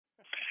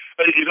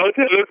You know what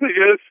the other thing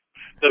is?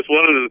 That's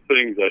one of the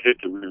things I hate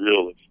to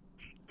reveal this.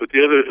 But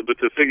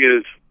the thing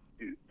is,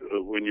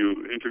 when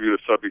you interview a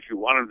subject, you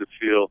want him to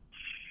feel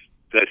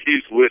that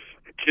he's with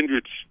a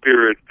kindred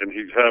spirit and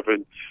he's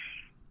having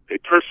a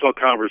personal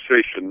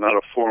conversation, not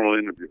a formal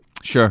interview.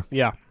 Sure.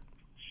 Yeah.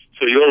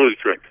 So you always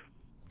drink.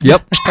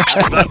 Yep.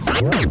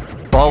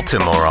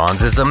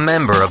 Baltimoreans is a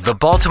member of the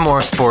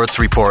Baltimore Sports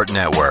Report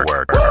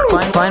Network.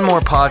 Find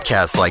more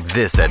podcasts like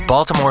this at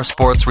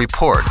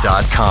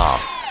baltimoresportsreport.com.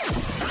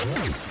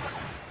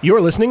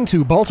 You're listening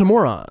to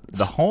Baltimoreans,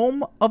 The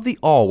home of the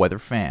all-weather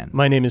fan.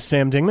 My name is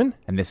Sam Dingman.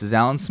 And this is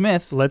Alan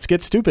Smith. Let's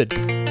get stupid.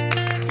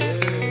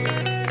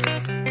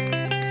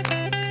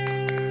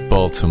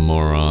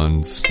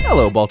 Baltimoreans.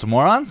 Hello,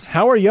 Baltimoreans.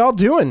 How are y'all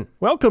doing?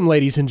 Welcome,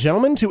 ladies and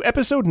gentlemen, to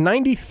episode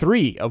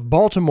 93 of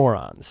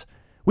Baltimoreans.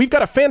 We've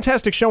got a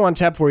fantastic show on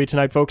tap for you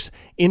tonight, folks.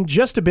 In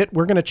just a bit,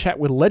 we're going to chat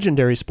with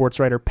legendary sports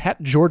writer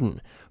Pat Jordan,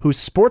 whose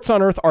Sports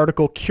on Earth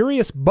article,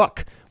 Curious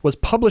Buck, was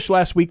published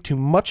last week to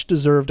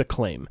much-deserved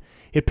acclaim.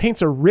 It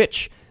paints a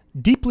rich,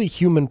 deeply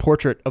human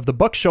portrait of the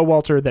Buck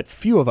Showalter that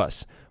few of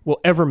us will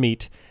ever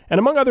meet. And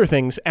among other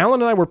things,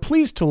 Alan and I were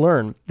pleased to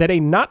learn that a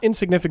not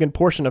insignificant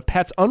portion of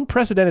Pat's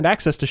unprecedented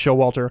access to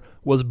Showalter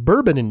was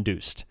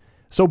bourbon-induced.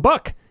 So,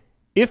 Buck,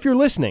 if you're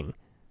listening,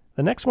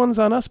 the next one's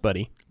on us,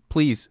 buddy.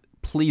 Please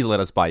let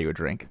us buy you a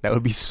drink. That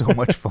would be so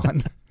much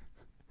fun.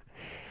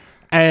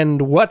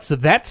 And what's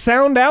that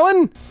sound,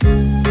 Alan?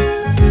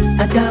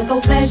 A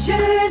double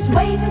pleasure's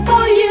waiting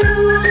for you.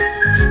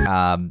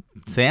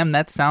 Sam,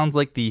 that sounds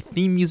like the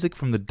theme music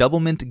from the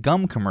Doublemint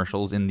gum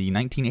commercials in the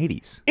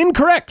 1980s.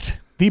 Incorrect.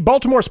 The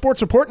Baltimore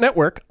Sports Report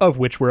Network, of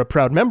which we're a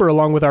proud member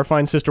along with our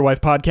fine sister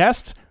wife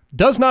podcasts,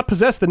 does not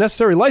possess the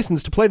necessary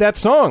license to play that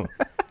song.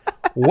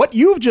 What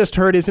you've just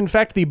heard is, in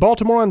fact, the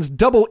Baltimoreans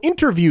double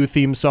interview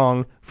theme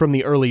song from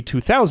the early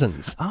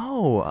 2000s.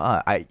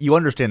 Oh, you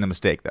understand the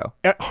mistake, though.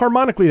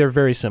 Harmonically, they're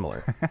very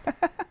similar.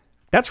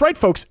 That's right,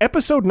 folks.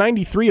 Episode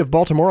 93 of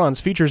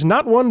Baltimoreans features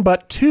not one,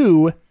 but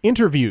two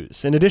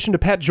interviews. In addition to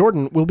Pat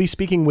Jordan, we'll be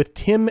speaking with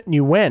Tim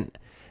Nguyen.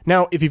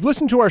 Now, if you've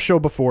listened to our show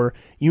before,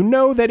 you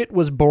know that it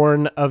was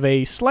born of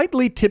a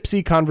slightly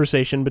tipsy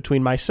conversation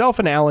between myself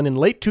and Alan in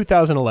late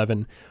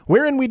 2011,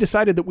 wherein we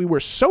decided that we were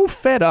so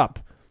fed up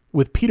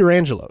with Peter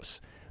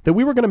Angelos that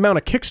we were going to mount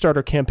a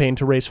Kickstarter campaign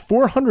to raise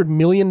 $400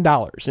 million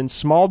in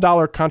small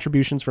dollar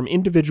contributions from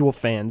individual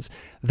fans,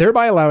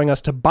 thereby allowing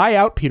us to buy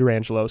out Peter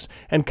Angelos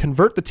and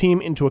convert the team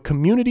into a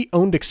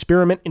community-owned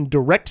experiment in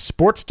direct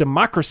sports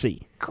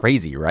democracy.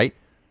 Crazy, right?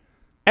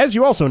 As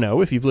you also know,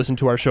 if you've listened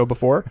to our show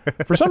before,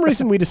 for some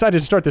reason we decided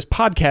to start this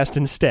podcast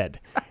instead.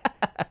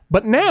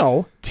 But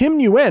now, Tim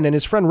Nguyen and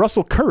his friend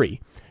Russell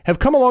Curry have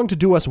come along to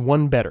do us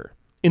one better.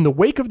 In the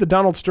wake of the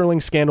Donald Sterling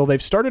scandal, they've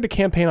started a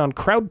campaign on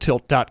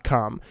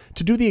crowdtilt.com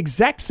to do the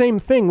exact same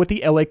thing with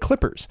the LA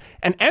Clippers.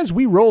 And as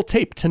we roll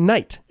tape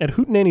tonight at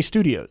Hootenanny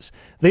Studios,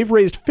 they've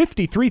raised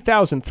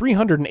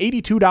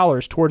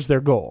 $53,382 towards their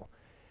goal.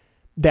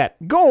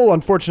 That goal,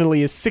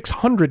 unfortunately, is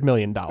 $600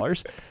 million,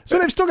 so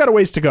they've still got a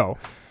ways to go.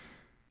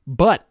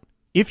 But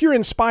if you're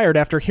inspired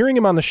after hearing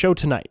him on the show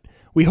tonight,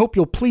 we hope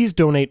you'll please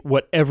donate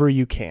whatever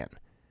you can.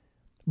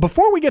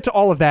 Before we get to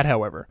all of that,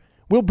 however,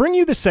 we'll bring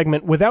you the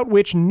segment without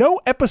which no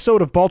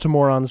episode of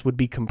Baltimoreans would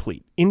be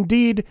complete.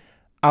 Indeed,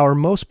 our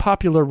most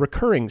popular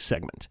recurring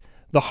segment,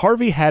 the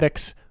Harvey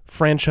Haddix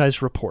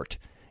Franchise Report.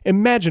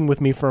 Imagine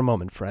with me for a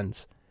moment,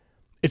 friends.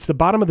 It's the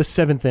bottom of the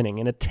seventh inning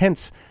in a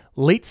tense,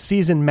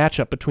 late-season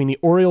matchup between the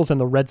Orioles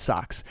and the Red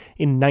Sox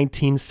in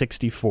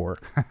 1964.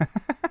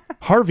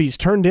 Harvey's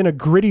turned in a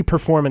gritty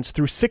performance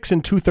through 6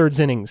 2/3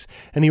 innings,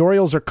 and the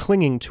Orioles are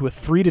clinging to a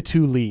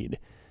 3-2 lead.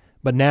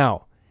 But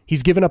now,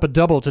 he's given up a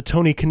double to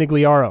Tony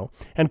Conigliaro,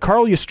 and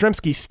Carl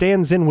Yastrzemski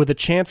stands in with a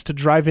chance to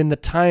drive in the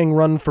tying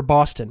run for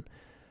Boston.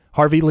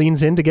 Harvey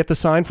leans in to get the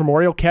sign from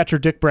Oriole catcher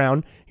Dick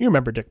Brown. You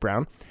remember Dick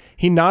Brown.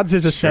 He nods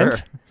his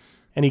assent,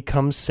 and he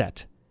comes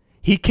set.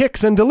 He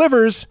kicks and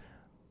delivers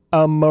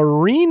a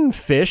marine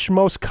fish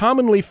most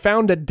commonly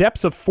found at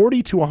depths of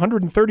 40 to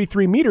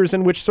 133 meters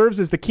and which serves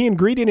as the key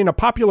ingredient in a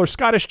popular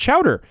Scottish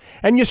chowder.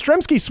 And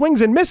Yastrzemski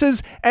swings and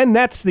misses, and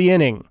that's the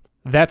inning.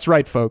 That's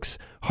right, folks.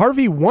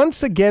 Harvey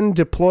once again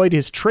deployed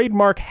his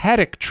trademark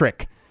haddock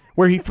trick,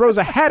 where he throws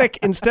a haddock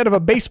instead of a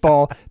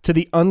baseball to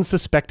the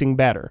unsuspecting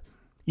batter.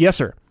 Yes,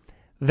 sir.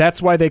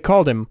 That's why they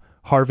called him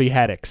Harvey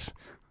Haddix.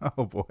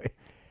 Oh, boy.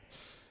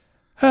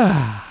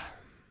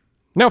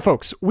 Now,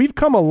 folks, we've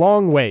come a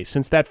long way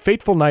since that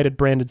fateful night at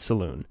Branded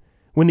Saloon,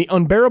 when the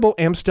unbearable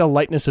Amstel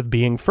lightness of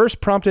being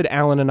first prompted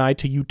Alan and I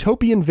to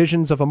utopian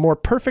visions of a more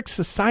perfect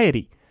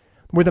society,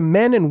 where the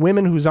men and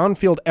women whose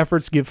on-field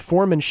efforts give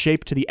form and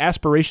shape to the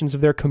aspirations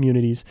of their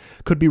communities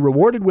could be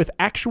rewarded with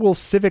actual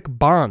civic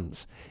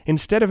bonds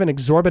instead of an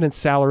exorbitant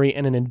salary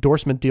and an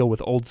endorsement deal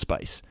with Old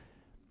Spice.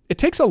 It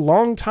takes a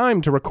long time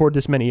to record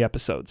this many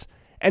episodes,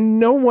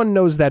 and no one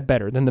knows that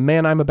better than the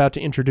man I'm about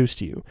to introduce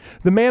to you,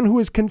 the man who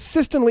has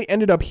consistently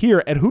ended up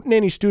here at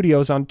Hootenanny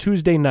Studios on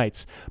Tuesday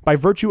nights by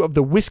virtue of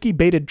the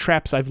whiskey-baited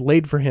traps I've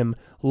laid for him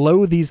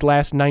these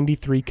last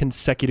 93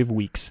 consecutive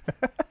weeks.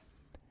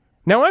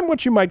 Now, I'm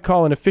what you might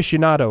call an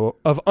aficionado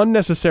of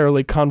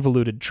unnecessarily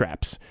convoluted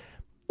traps.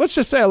 Let's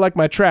just say I like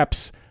my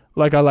traps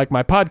like I like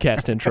my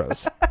podcast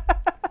intros.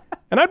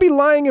 And I'd be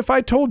lying if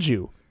I told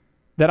you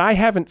that I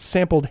haven't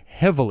sampled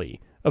heavily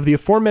of the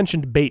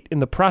aforementioned bait in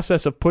the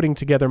process of putting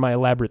together my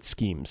elaborate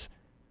schemes.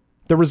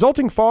 The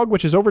resulting fog,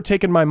 which has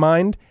overtaken my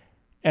mind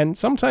and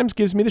sometimes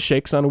gives me the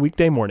shakes on a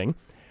weekday morning,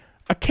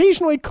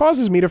 occasionally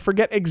causes me to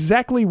forget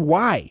exactly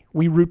why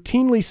we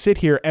routinely sit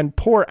here and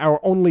pour our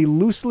only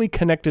loosely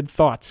connected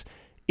thoughts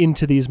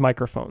into these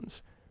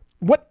microphones.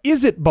 What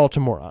is it,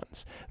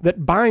 Baltimoreans,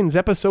 that binds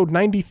episode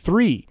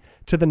 93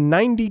 to the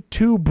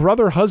 92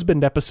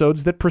 brother-husband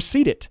episodes that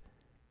precede it?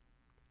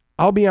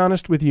 I'll be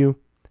honest with you,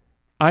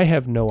 I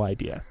have no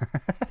idea.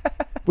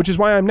 Which is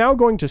why I'm now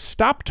going to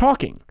stop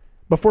talking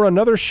before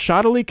another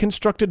shoddily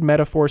constructed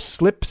metaphor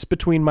slips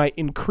between my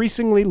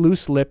increasingly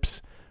loose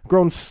lips,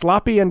 grown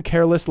sloppy and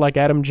careless like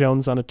Adam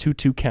Jones on a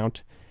 2-2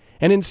 count,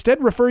 and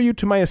instead refer you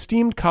to my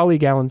esteemed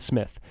colleague Alan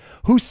Smith,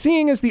 who,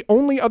 seeing as the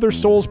only other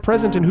souls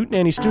present in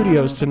Hootenanny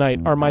Studios tonight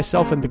are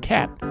myself and the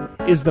cat,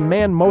 is the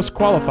man most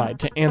qualified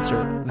to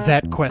answer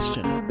that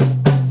question.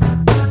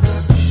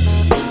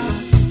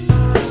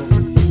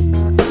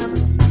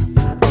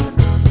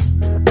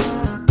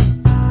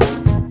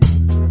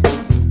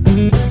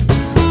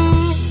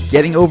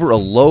 Getting over a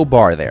low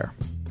bar there.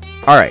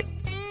 Alright,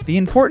 the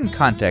important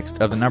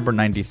context of the number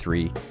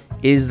 93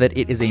 is that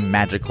it is a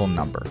magical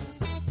number.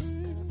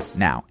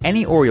 Now,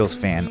 any Orioles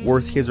fan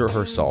worth his or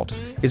her salt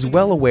is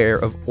well aware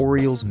of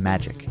Orioles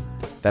magic,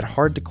 that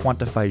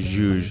hard-to-quantify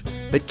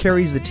zhuzh that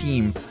carries the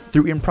team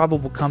through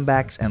improbable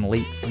comebacks and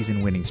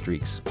late-season winning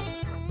streaks.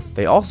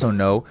 They also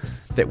know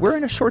that we're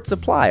in a short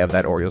supply of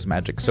that Orioles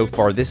magic so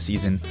far this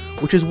season,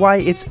 which is why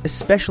it's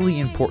especially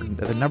important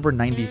that the number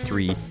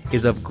 93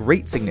 is of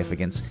great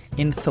significance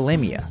in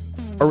Thalemia,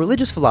 a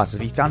religious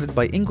philosophy founded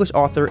by English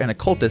author and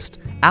occultist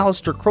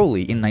Aleister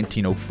Crowley in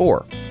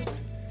 1904.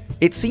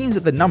 It seems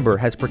that the number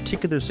has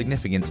particular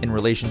significance in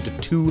relation to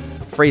two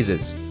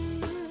phrases: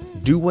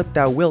 "Do what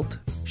thou wilt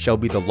shall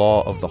be the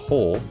law of the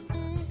whole,"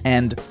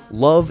 and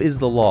 "Love is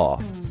the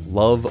law,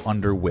 love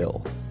under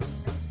will."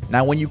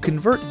 Now, when you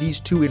convert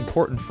these two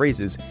important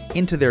phrases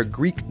into their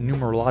Greek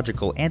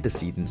numerological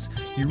antecedents,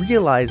 you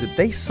realize that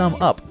they sum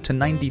up to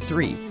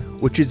 93,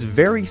 which is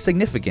very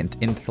significant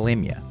in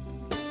Thalemia.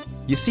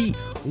 You see,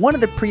 one of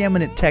the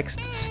preeminent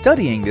texts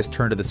studying this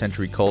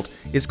turn-of-the-century cult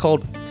is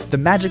called The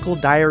Magical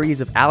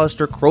Diaries of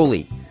Aleister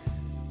Crowley,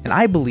 and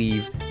I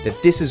believe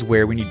that this is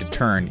where we need to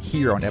turn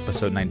here on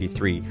episode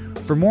 93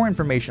 for more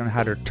information on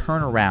how to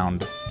turn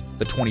around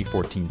the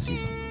 2014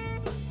 season.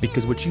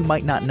 Because what you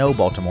might not know,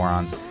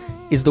 Baltimoreans,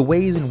 is the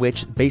ways in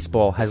which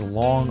baseball has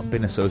long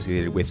been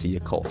associated with the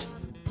occult.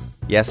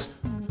 Yes,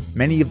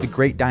 many of the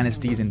great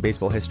dynasties in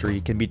baseball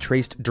history can be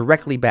traced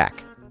directly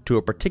back to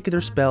a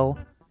particular spell,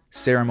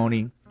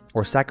 ceremony,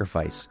 or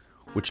sacrifice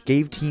which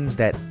gave teams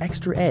that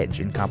extra edge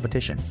in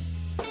competition.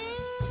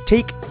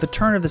 Take the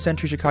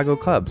turn-of-the-century Chicago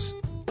Cubs,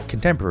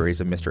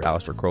 contemporaries of Mr.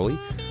 Aleister Crowley,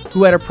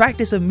 who had a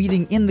practice of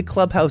meeting in the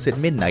clubhouse at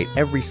midnight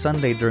every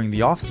Sunday during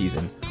the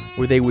off-season,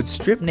 where they would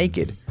strip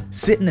naked,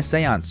 sit in a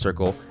seance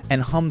circle,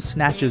 and hum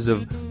snatches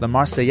of La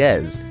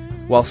Marseillaise,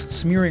 whilst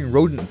smearing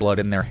rodent blood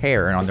in their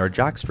hair and on their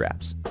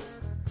jockstraps.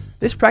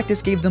 This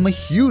practice gave them a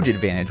huge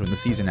advantage when the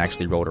season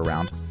actually rolled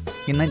around.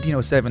 In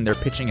 1907, they're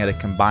pitching at a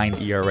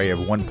combined ERA of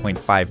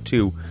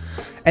 1.52,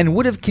 and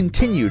would have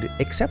continued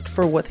except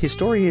for what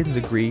historians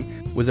agree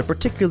was a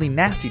particularly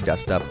nasty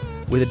dust-up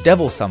with a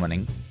devil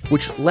summoning,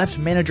 which left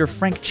manager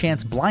Frank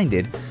Chance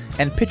blinded,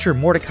 and pitcher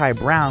Mordecai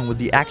Brown with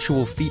the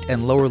actual feet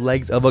and lower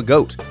legs of a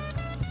goat.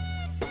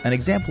 An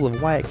example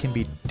of why it can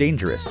be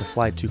dangerous to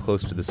fly too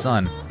close to the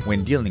sun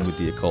when dealing with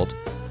the occult,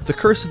 the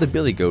curse of the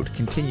billy goat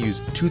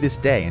continues to this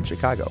day in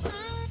Chicago.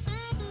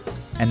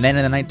 And then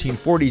in the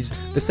 1940s,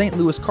 the St.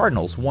 Louis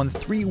Cardinals won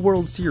 3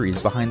 World Series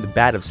behind the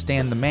bat of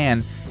Stan the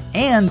Man,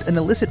 and an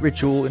illicit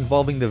ritual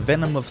involving the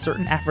venom of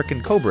certain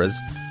African cobras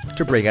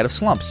to break out of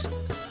slumps.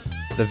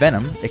 The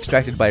venom,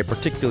 extracted by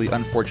particularly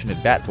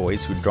unfortunate bat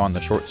boys who'd drawn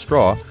the short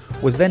straw,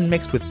 was then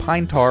mixed with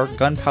pine tar,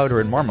 gunpowder,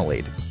 and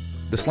marmalade.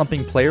 The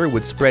slumping player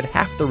would spread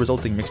half the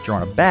resulting mixture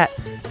on a bat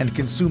and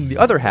consume the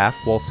other half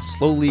while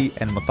slowly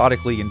and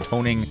methodically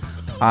intoning,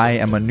 "I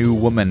am a new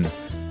woman.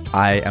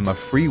 I am a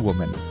free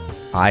woman.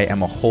 I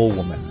am a whole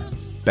woman.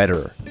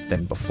 Better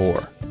than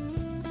before."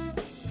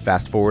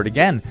 Fast forward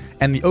again,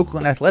 and the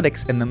Oakland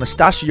Athletics and the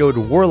mustachioed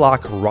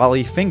warlock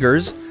Raleigh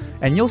Fingers,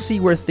 and you'll see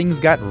where things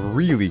got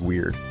really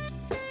weird.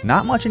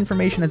 Not much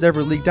information has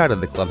ever leaked out of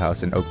the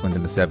clubhouse in Oakland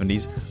in the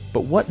 70s,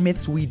 but what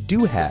myths we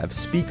do have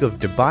speak of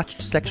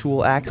debauched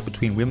sexual acts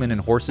between women and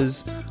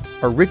horses,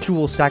 a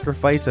ritual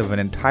sacrifice of an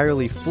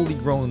entirely fully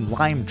grown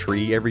lime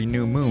tree every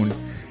new moon,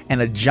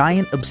 and a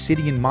giant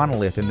obsidian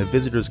monolith in the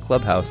visitors'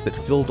 clubhouse that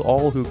filled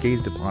all who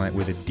gazed upon it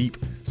with a deep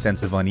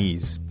sense of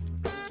unease.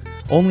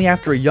 Only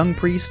after a young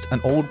priest,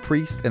 an old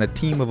priest, and a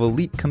team of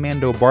elite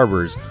commando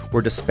barbers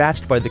were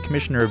dispatched by the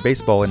Commissioner of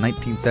Baseball in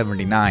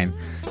 1979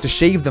 to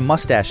shave the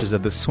mustaches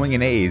of the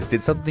swingin' A's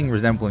did something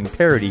resembling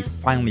parody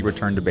finally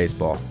return to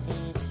baseball.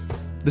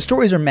 The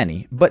stories are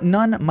many, but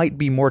none might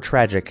be more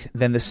tragic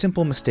than the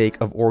simple mistake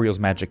of Orioles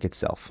magic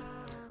itself.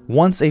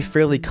 Once a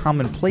fairly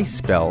commonplace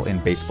spell in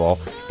baseball,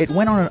 it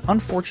went on an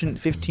unfortunate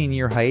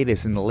 15-year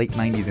hiatus in the late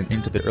 90s and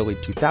into the early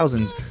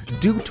 2000s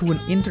due to an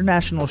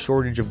international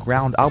shortage of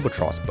ground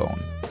albatross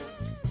bone.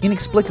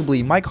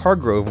 Inexplicably, Mike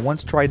Hargrove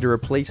once tried to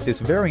replace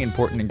this very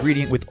important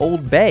ingredient with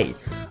Old Bay,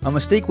 a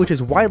mistake which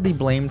is widely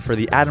blamed for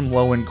the Adam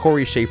Lowen,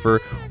 Corey Schaefer,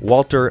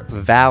 Walter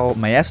Val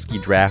Majewski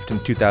draft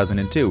in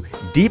 2002.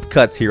 Deep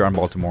cuts here on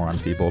Baltimore on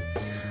people.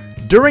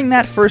 During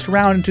that first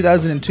round in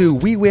 2002,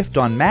 we whiffed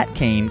on Matt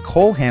Cain,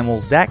 Cole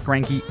Hamels, Zach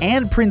Greinke,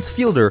 and Prince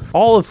Fielder,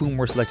 all of whom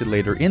were selected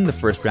later in the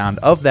first round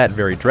of that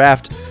very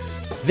draft.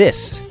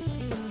 This,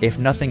 if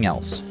nothing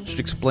else, should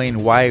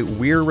explain why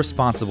we're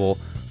responsible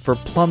for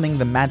plumbing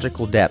the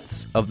magical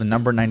depths of the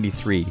number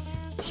 93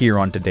 here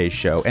on today's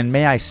show. And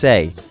may I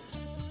say,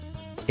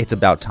 it's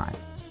about time.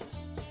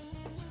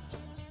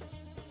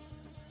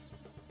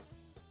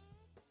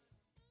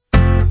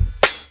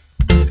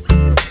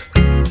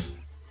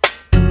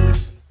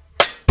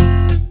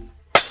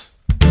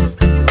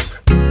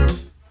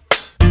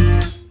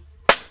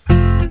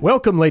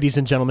 Welcome, ladies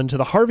and gentlemen, to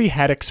the Harvey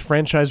Haddix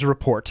Franchise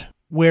Report,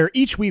 where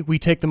each week we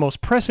take the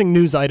most pressing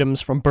news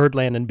items from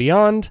Birdland and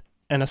beyond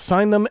and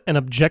assign them an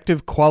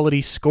objective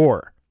quality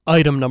score.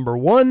 Item number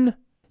 1,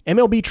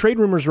 MLB Trade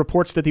Rumors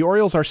reports that the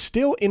Orioles are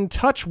still in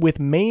touch with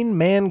main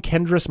man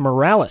Kendrys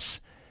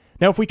Morales.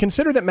 Now, if we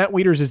consider that Matt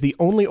Wieters is the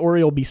only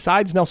Oriole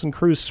besides Nelson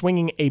Cruz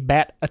swinging a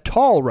bat at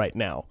all right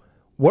now,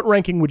 what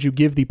ranking would you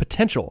give the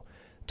potential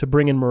to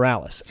bring in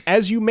Morales?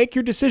 As you make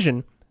your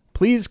decision,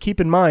 please keep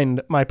in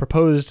mind my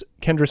proposed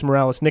Kendrys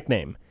Morales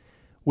nickname,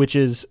 which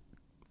is,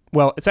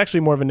 well, it's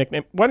actually more of a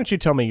nickname. Why don't you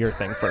tell me your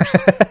thing first,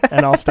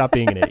 and I'll stop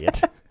being an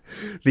idiot.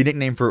 The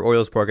nickname for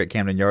Orioles Park at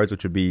Camden Yards,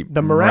 which would be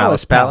the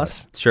Morales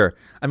Palace. Sure.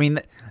 I mean,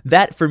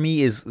 that for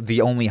me is the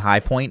only high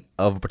point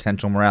of a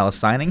potential Morales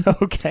signing.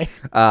 Okay.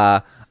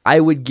 I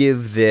would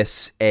give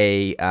this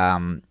a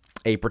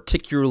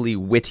particularly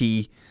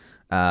witty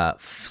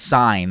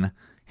sign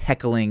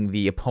heckling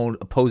the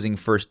opposing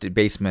first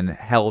baseman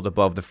held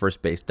above the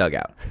first base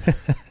dugout.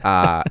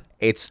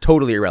 It's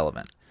totally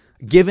irrelevant.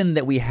 Given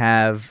that we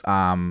have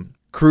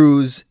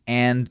Cruz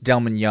and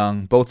Delman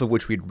Young, both of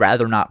which we'd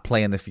rather not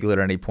play in the field at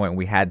any point,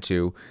 we had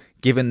to.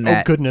 Given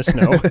that, oh goodness,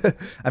 no.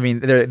 I mean,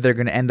 they're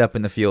going to end up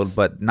in the field,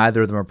 but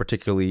neither of them are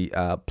particularly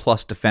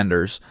plus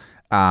defenders.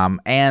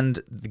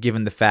 And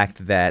given the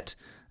fact that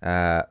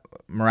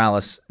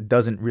Morales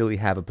doesn't really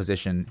have a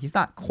position, he's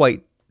not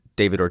quite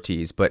David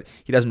Ortiz, but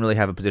he doesn't really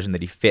have a position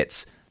that he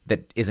fits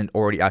that isn't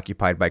already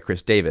occupied by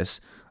Chris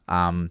Davis.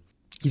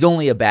 He's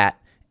only a bat,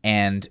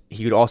 and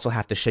he would also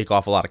have to shake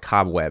off a lot of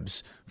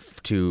cobwebs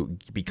to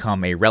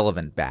become a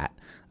relevant bat.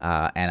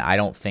 And I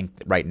don't think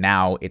that right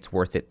now it's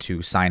worth it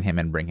to sign him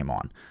and bring him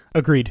on.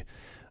 Agreed.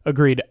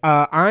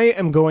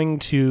 I'm going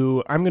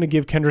to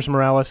give Kendrys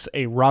Morales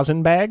a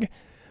rosin bag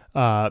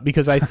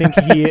because I think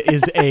he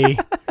is a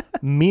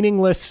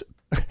meaningless.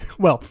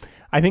 Well,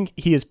 I think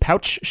he is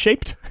pouch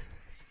shaped.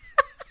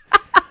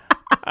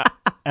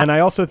 And I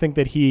also think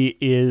that he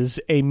is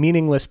a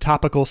meaningless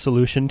topical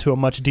solution to a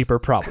much deeper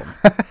problem.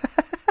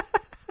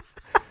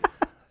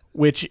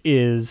 Which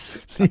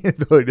is to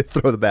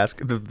throw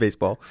the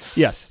baseball.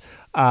 Yes.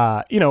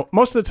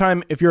 Most of the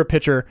time, if you're a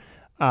pitcher,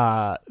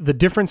 the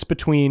difference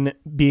between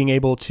being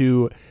able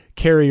to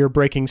carry your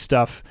breaking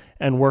stuff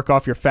and work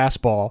off your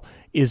fastball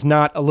is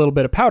not a little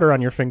bit of powder on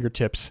your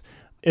fingertips.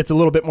 It's a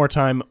little bit more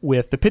time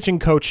with the pitching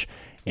coach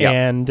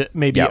and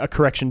maybe a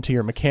correction to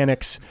your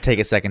mechanics. Take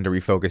a second to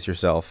refocus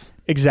yourself.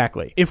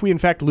 Exactly. If we, in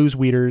fact, lose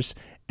Wieters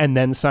and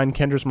then sign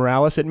Kendrys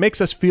Morales, it makes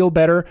us feel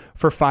better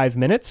for 5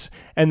 minutes,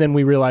 and then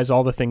we realize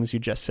all the things you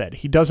just said.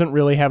 He doesn't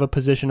really have a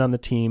position on the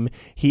team.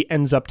 He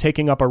ends up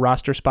taking up a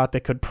roster spot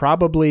that could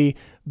probably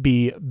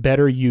be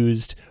better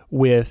used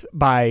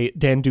by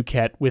Dan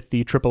Duquette with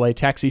the AAA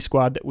taxi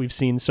squad that we've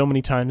seen so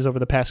many times over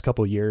the past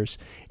couple years.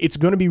 It's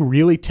going to be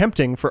really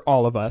tempting for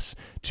all of us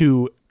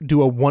to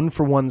do a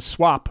 1-for-1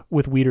 swap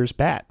with Wieters'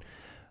 bat.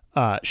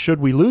 Should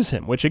we lose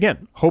him, which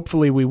again,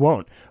 hopefully we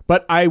won't.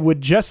 But I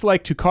would just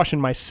like to caution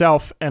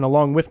myself, and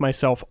along with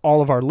myself,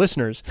 all of our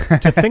listeners,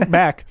 to think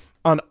back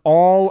on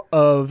all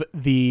of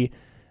the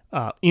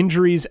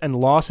injuries and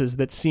losses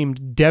that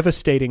seemed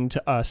devastating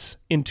to us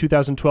in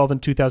 2012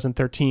 and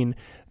 2013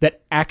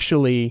 that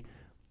actually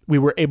we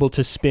were able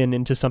to spin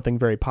into something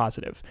very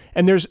positive.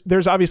 And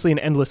there's obviously an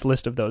endless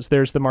list of those.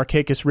 There's the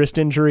Markakis wrist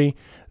injury.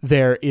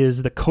 There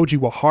is the Koji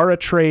Wahara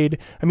trade.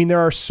 I mean,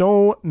 there are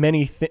so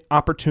many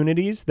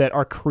opportunities that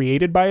are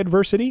created by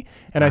adversity,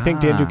 and I think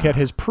Dan Duquette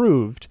has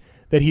proved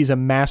that he's a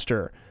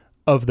master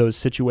of those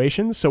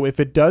situations. So if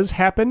it does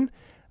happen,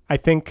 I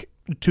think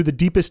to the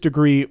deepest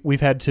degree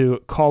we've had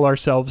to call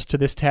ourselves to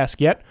this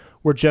task yet,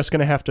 we're just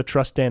going to have to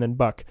trust Dan and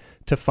Buck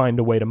to find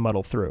a way to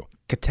muddle through.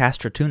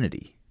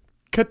 Catastroptunity.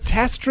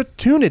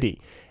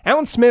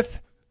 Alan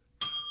Smith,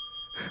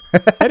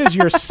 that is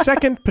your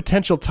second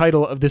potential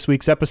title of this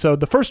week's episode.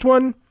 The first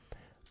one,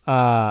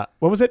 what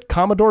was it?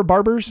 Commodore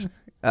Barbers?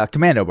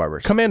 Commando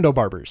barbers. Commando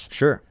barbers.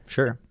 Sure.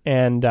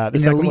 And the An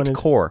second one elite is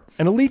core.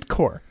 An elite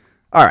core.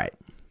 All right.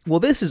 Well,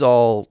 this is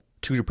all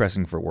too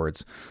depressing for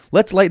words.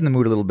 Let's lighten the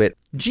mood a little bit.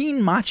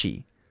 Gene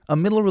Machi, a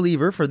middle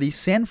reliever for the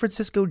San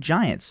Francisco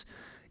Giants,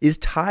 is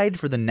tied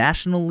for the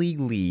National League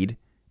lead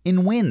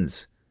in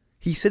wins.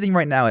 He's sitting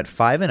right now at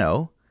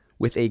 5-0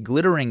 with a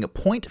glittering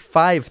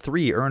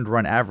 .53 earned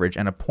run average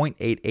and a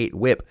 .88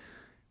 whip,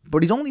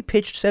 but he's only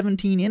pitched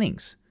 17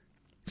 innings.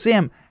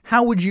 Sam,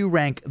 how would you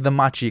rank the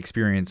Machi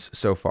experience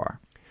so far?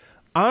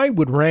 I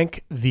would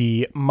rank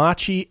the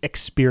Machi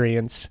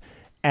experience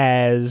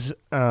as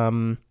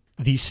the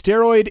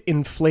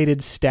steroid-inflated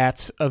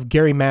stats of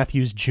Gary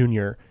Matthews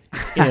Jr.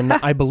 in,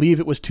 I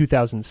believe it was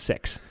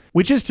 2006,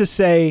 which is to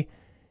say,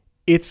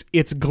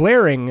 it's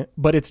glaring,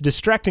 but it's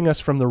distracting us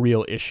from the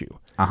real issue.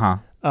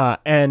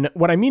 And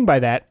what I mean by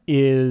that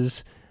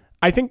is,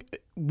 I think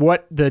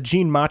what the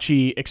Gene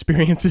Machi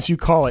experience, as you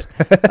call it,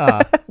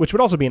 which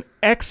would also be an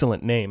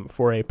excellent name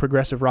for a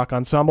progressive rock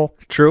ensemble.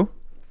 True.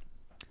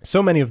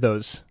 So many of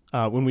those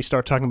when we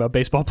start talking about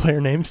baseball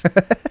player names.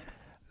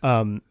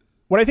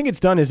 What I think it's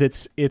done is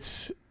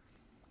it's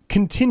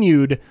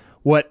continued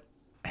what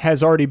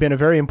has already been a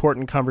very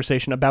important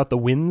conversation about the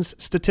wins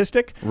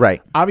statistic.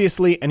 Right.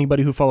 Obviously,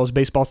 anybody who follows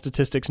baseball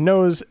statistics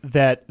knows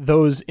that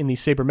those in the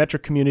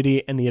sabermetric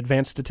community and the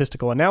advanced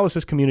statistical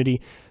analysis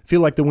community feel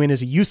like the win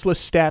is a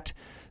useless stat.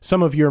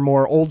 Some of your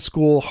more old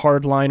school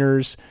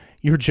hardliners,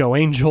 your Joe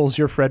Angels,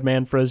 your Fred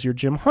Manfras, your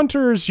Jim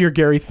Hunters, your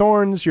Gary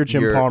Thorns, your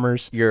Jim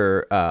Palmers.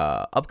 Your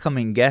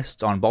upcoming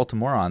guest on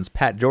Baltimoreans,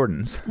 Pat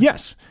Jordan's.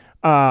 Yes.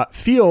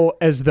 Feel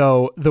as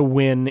though the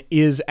win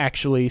is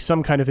actually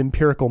some kind of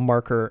empirical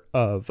marker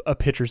of a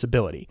pitcher's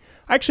ability.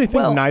 I actually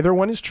think neither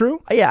one is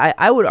true. Yeah,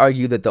 I would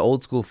argue that the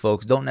old school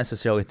folks don't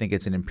necessarily think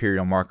it's an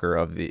empirical marker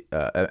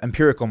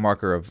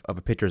of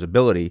a pitcher's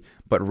ability,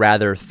 but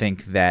rather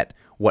think that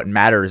what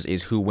matters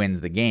is who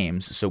wins the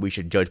games, so we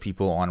should judge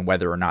people on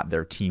whether or not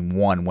their team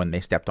won when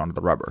they stepped onto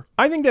the rubber.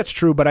 I think that's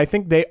true, but I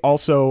think they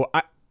also...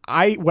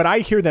 what I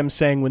hear them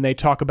saying when they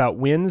talk about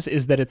wins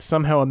is that it's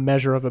somehow a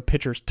measure of a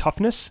pitcher's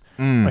toughness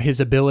or his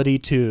ability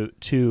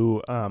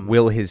to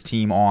will his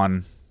team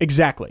on.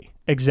 Exactly.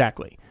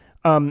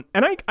 And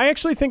I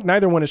actually think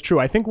neither one is true.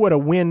 I think what a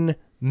win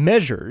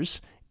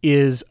measures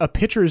is a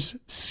pitcher's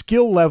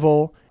skill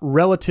level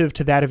relative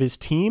to that of his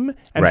team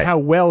and how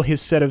well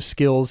his set of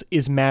skills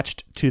is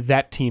matched to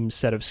that team's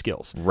set of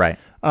skills. Right.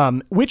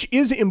 Which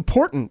is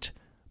important,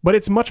 but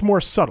it's much more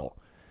subtle.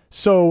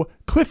 So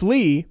Cliff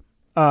Lee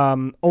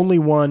only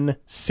won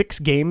 6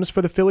 games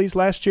for the Phillies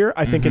last year,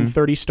 I think in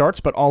 30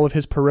 starts, but all of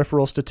his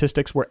peripheral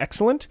statistics were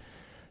excellent.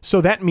 So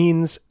that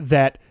means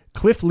that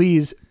Cliff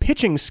Lee's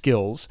pitching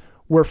skills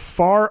were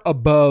far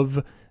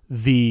above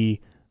the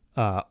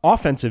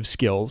offensive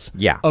skills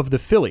of the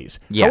Phillies.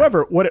 Yeah.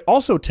 However, what it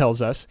also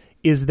tells us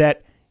is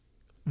that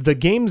the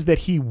games that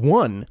he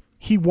won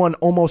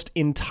almost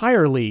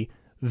entirely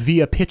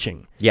via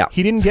pitching. Yeah.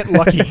 He didn't get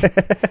lucky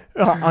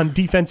on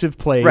defensive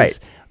plays. Right.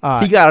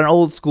 He got an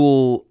old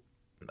school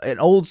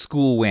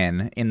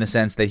win in the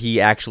sense that he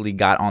actually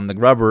got on the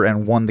rubber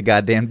and won the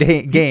goddamn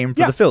game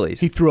for the Phillies.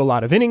 He threw a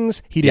lot of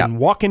innings. He didn't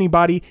walk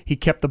anybody. He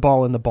kept the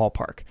ball in the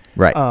ballpark.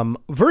 Right.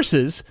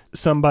 Versus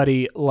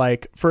somebody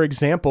like, for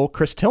example,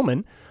 Chris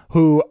Tillman,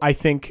 who I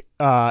think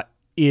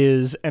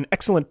is an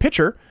excellent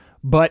pitcher,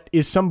 but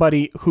is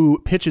somebody who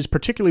pitches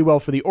particularly well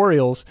for the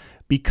Orioles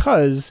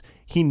because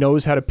he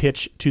knows how to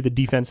pitch to the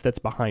defense that's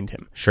behind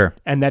him. Sure.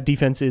 And that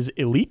defense is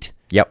elite.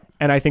 Yep.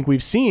 And I think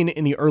we've seen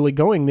in the early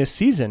going this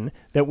season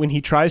that when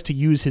he tries to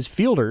use his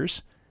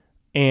fielders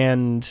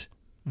and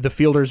the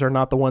fielders are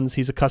not the ones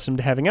he's accustomed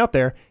to having out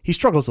there, he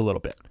struggles a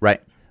little bit.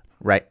 Right.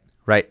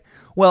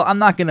 Well, I'm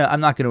not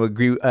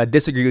gonna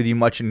disagree with you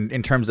much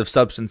in terms of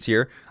substance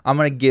here. I'm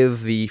gonna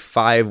give the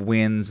 5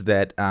 wins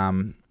that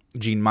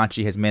Gene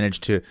Machi has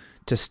managed to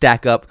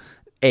stack up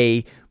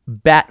a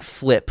bat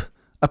flip,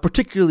 a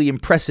particularly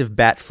impressive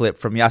bat flip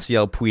from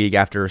Yasiel Puig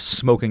after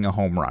smoking a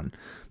home run,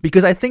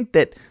 because I think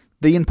that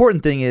the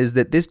important thing is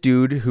that this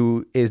dude,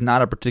 who is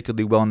not a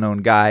particularly well-known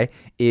guy,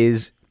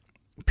 is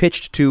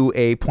pitched to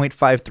a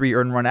 .53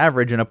 earned run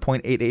average and a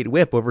 .88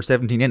 whip over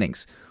 17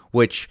 innings,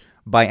 which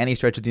by any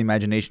stretch of the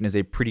imagination is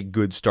a pretty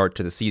good start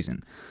to the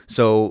season.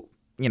 So,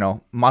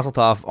 mazel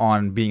tov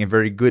on being a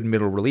very good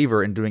middle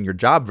reliever and doing your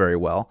job very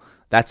well.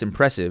 That's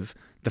impressive.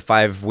 The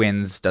 5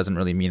 wins doesn't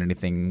really mean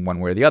anything one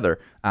way or the other,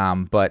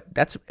 but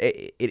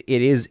it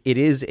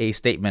is a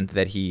statement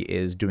that he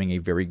is doing a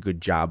very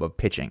good job of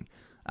pitching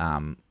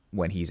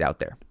when he's out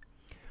there.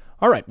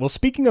 All right. Well,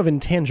 speaking of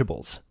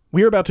intangibles,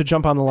 we're about to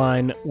jump on the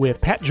line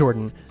with Pat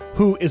Jordan,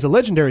 who is a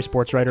legendary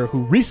sports writer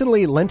who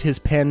recently lent his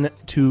pen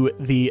to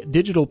the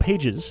digital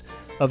pages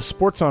of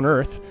Sports on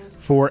Earth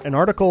for an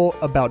article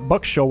about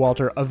Buck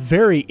Showalter, a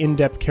very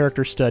in-depth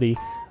character study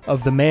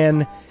of the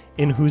man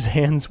in whose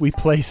hands we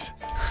place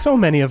so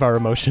many of our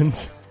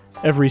emotions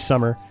every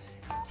summer.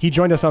 He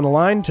joined us on the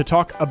line to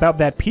talk about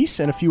that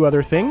piece and a few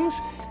other things.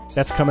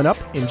 That's coming up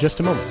in just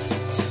a moment.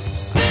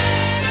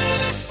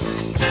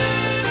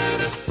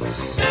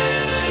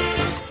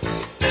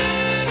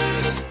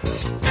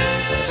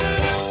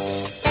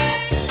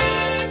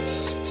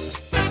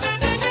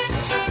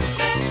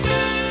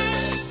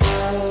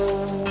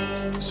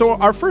 So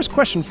our first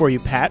question for you,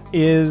 Pat,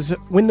 is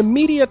when the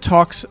media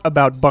talks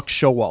about Buck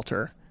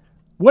Showalter,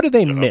 what do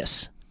they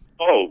miss?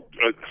 Oh,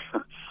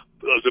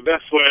 the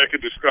best way I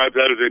could describe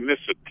that is they miss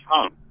a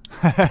ton.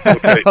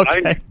 Okay.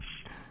 Okay.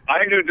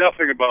 I knew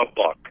nothing about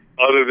Buck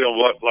other than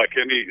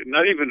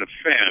not even a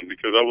fan,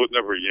 because I was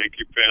never a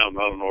Yankee fan. I'm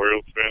not an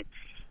Orioles fan.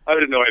 I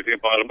didn't know anything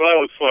about him, but I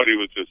always thought he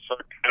was a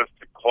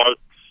sarcastic,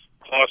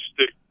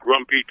 caustic,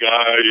 grumpy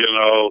guy,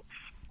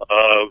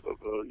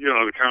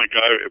 the kind of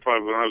guy,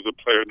 when I was a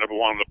player, never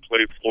wanted to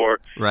play for.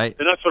 Right.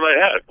 And that's what I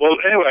had. Well,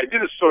 anyway, I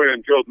did a story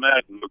on Joe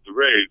Madden with the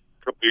Rays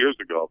a couple of years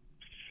ago,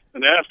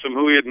 and I asked him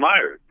who he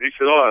admired. He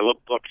said, I love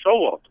Buck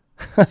Showalter.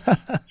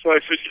 So I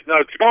said,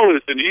 now, Joe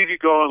is an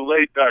easygoing,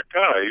 laid-back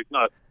guy. He's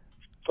not.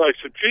 So I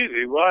said,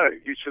 gee, why?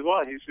 He said,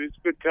 why? He's a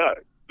good guy.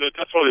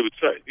 That's all he would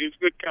say. He's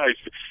a good guy. He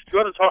said, you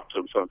want to talk to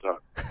him sometime.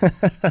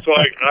 So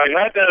I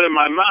had that in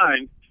my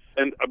mind.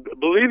 And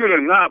believe it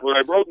or not, when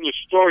I wrote in the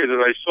story that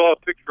I saw a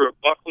picture of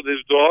Buck with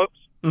his dogs,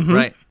 Mm-hmm.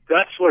 Right.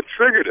 that's what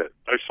triggered it.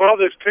 I saw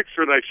this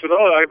picture and I said,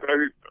 I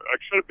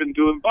should have been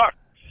doing Buck.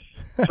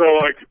 So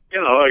I got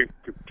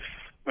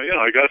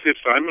the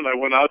assignment. I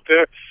went out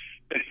there.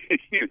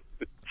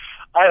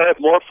 I had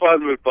more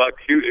fun with Buck.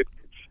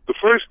 The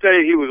first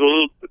day he was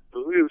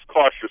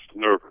cautious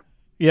and nervous.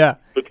 Yeah.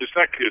 But the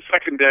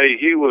second day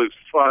he was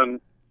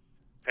fun.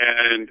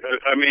 And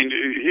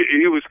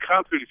he was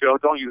constantly saying,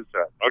 "Don't use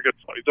that.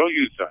 Don't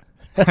use that."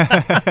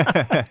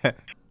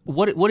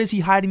 What is he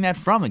hiding that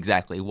from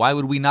exactly? Why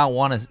would we not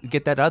want to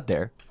get that out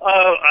there?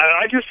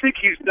 I just think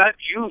he's not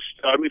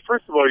used.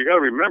 First of all, you got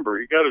to remember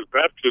he got his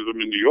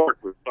baptism in New York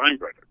with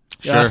Steinbrenner.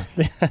 Sure.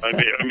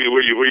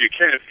 Where you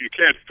can't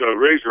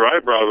raise your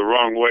eyebrow the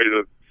wrong way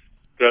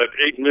that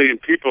 8 million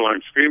people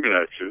aren't screaming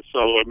at you.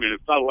 So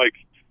it's not like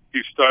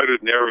he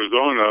started in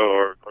Arizona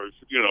or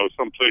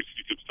someplace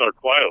you could start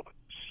quietly.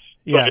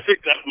 Yeah. So I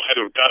think that might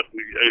have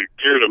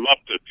geared him up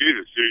to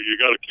Jesus. You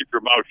got to keep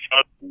your mouth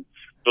shut and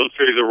don't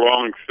say the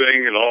wrong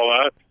thing and all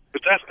that.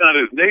 But that's not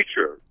his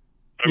nature.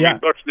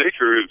 Buck's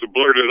nature is to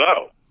blurt it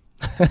out.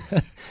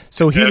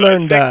 So he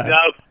learned. I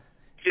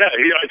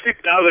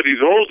think now that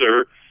he's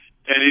older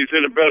and he's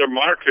in a better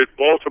market,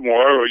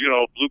 Baltimore, or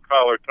blue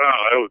collar town.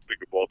 I always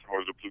think of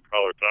Baltimore as a blue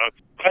collar town.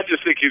 I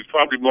just think he's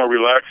probably more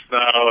relaxed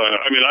now.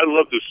 I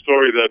love the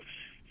story that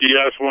he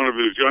asked one of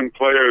his young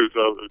players,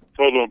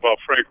 told him about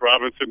Frank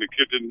Robinson. The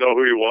kid didn't know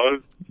who he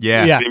was.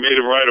 Yeah. Yeah. He made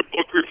him write a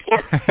book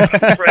report on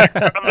Frank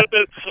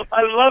Robinson.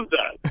 I love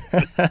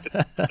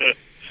that.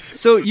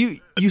 So you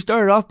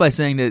started off by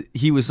saying that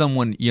he was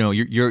someone,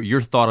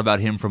 your thought about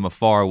him from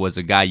afar was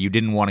a guy you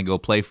didn't want to go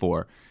play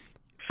for.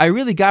 I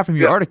really got from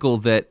your article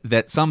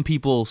that some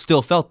people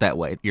still felt that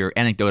way. Your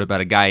anecdote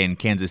about a guy in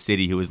Kansas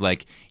City who was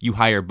like, you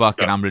hire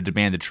Buck and I'm going to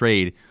demand a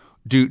trade.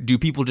 Do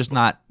people just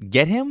not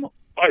get him?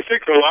 I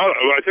think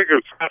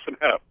it's half and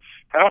half.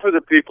 Half of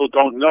the people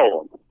don't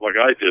know him, like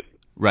I did.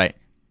 Right.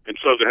 And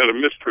so they had a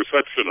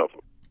misperception of him,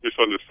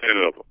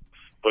 misunderstanding of him.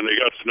 When they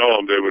got to know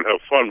him, they would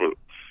have fun with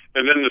him.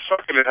 And then the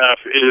second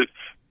half is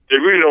they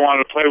really don't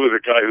want to play with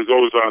a guy who's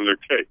always on their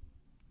case.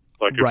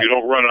 Like if you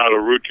don't run out a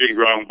routine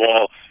ground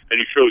ball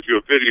and he shows you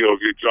a video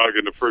of you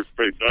jogging to first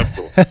base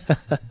afterwards.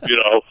 That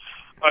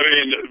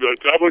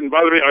wouldn't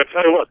bother me. I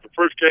tell you what,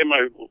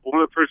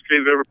 one of the first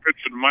games I ever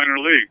pitched in the minor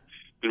league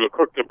in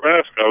McCook,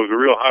 Nebraska, I was a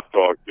real hot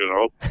dog, and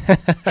I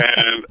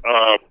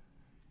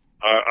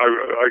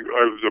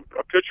was a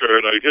pitcher,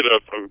 and I hit a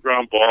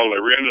ground ball, and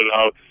I ran it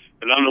out,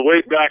 and on the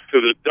way back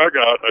to the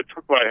dugout, I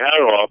took my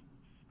hat off.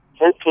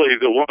 Hopefully,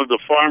 one of the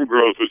farm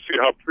girls would see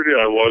how pretty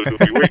I was and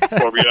be waiting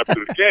for me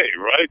after the game,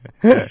 right?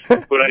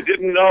 What I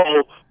didn't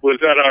know was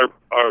that our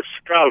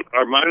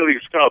minor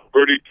league scout,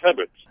 Bertie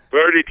Tebbetts.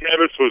 Bertie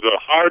Tebbetts was a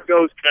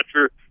hard-nosed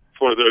catcher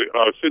for the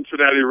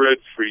Cincinnati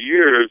Reds for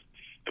years,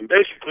 and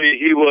basically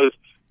he was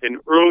an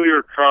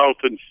earlier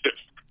Carlton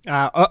Fisk.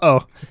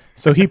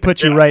 So he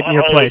put you right in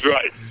your place.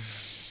 Right.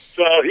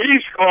 So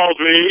he called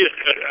me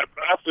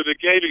after the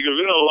game. He goes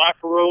in the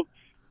locker room.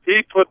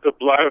 He put the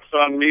blast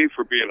on me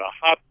for being a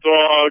hot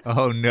dog.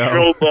 Oh no!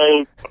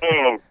 Showboat.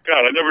 Oh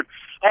God!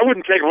 I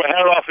wouldn't take my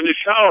hat off in the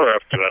shower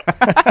after that.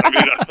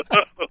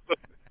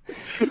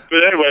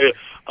 But anyway,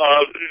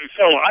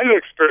 so I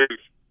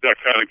experienced that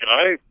kind of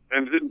guy,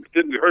 and it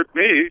didn't hurt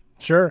me.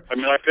 Sure. I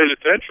paid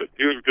attention.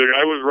 The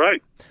guy was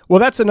right. Well,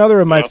 that's another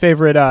of my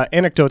favorite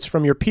anecdotes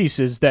from your piece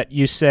is that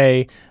you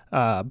say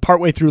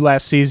partway through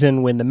last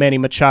season when the Manny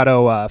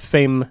Machado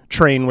fame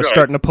train was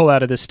starting to pull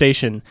out of the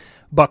station,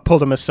 Buck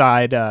pulled him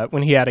aside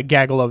when he had a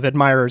gaggle of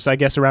admirers, I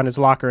guess, around his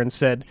locker and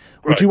said,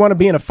 would you want to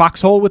be in a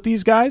foxhole with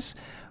these guys?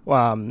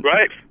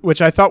 Right.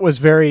 Which I thought was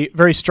very,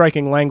 very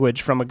striking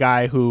language from a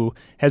guy who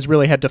has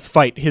really had to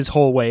fight his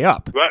whole way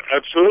up. Right,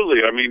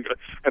 absolutely.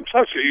 And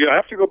plus, you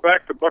have to go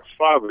back to Buck's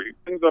father. He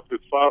brings up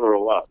his father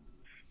a lot.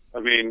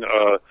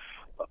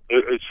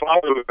 His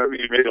father,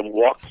 he made him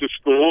walk to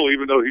school,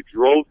 even though he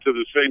drove to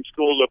the same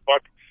school that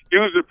Buck. He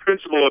was the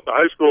principal at the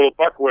high school that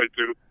Buck went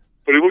to,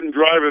 but he wouldn't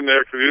drive in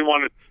there because he didn't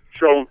want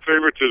show him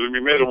favoritism. He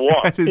made him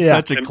walk. That is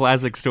such a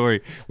classic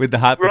story with the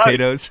hot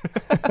potatoes.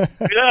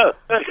 Yeah.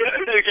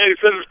 He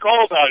said it's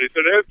cold out. He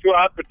said, "There's 2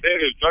 hot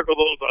potatoes. Juggle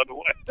those on the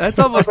way." That's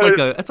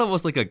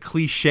almost like a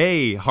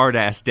cliche hard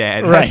ass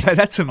dad. Right.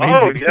 That's amazing.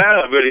 Oh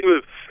yeah, but he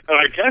was, and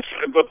I guess,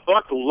 but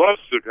Buck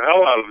loves the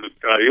hell out of this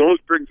guy. He always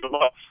brings him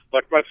up,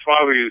 like my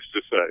father used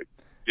to say.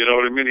 You know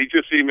what I mean? He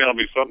just emailed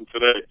me something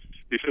today.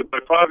 He said, "My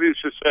father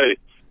used to say,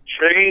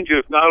 change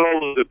is not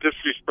only the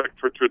disrespect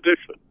for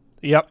tradition."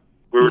 Yep.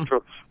 We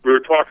were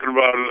talking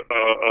about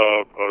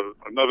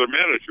another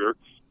manager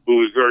who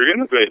was very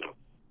innovative.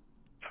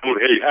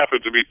 He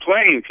happened to be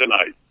playing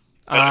tonight.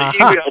 And I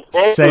emailed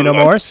both Say of no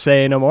them. more.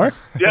 Say no more.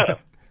 Yeah.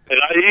 And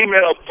I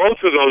emailed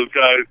both of those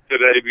guys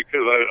today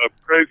because I'm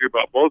crazy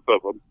about both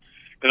of them.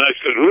 And I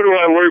said, "Who do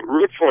I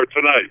root for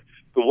tonight?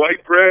 The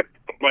white bread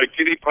or my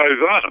Guinea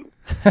Paisan?"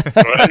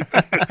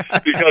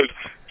 Right? Because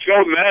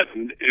Joe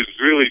Madden is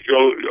really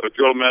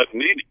Joe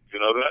Maddenini. You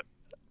know that?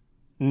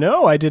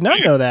 No, I did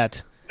not know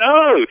that.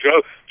 No,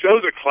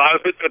 Joe's a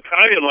closet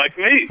Italian like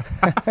me.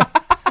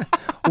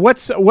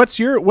 What's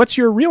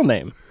your real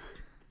name?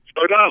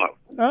 Giordano.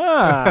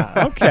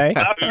 Ah, okay.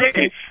 Not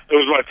me. It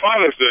was my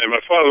father's name. My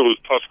father was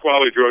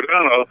Pasquale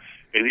Giordano,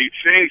 and he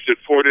changed it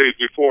 4 days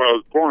before I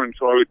was born,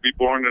 so I would be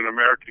born an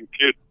American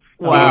kid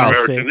with Wow. an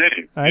American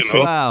name. I you see.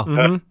 know? Wow.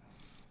 Mm-hmm.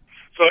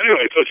 So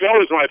anyway, so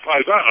Joe is my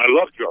paisan. I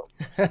love Joe.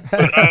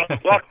 But I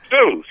love Buck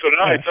too. So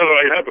now I tell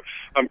him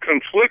I'm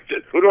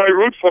conflicted. Who do I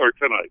root for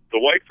tonight? The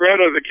white bread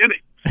or the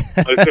Guinea?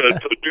 I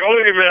said, so Joe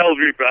emails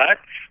me back,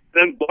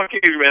 then Buck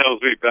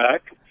emails me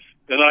back,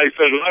 and I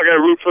said, well, I got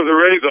to root for the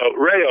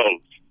Rayos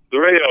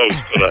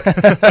today.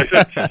 I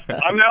said,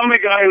 I'm the only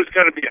guy who's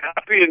going to be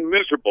happy and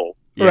miserable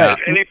Yeah. at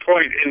any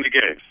point in the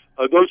game.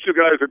 Those 2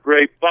 guys are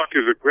great. Buck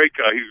is a great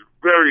guy. He's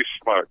very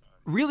smart.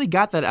 Really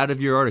got that out of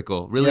your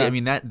article. Really, Yeah. I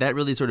mean that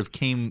really sort of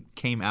came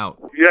out.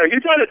 Yeah,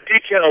 he's not a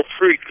detail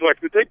freak.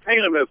 Like they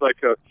paint him as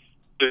like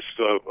this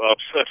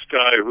obsessed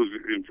guy who's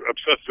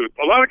obsessed with.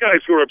 A lot of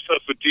guys who are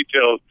obsessed with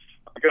details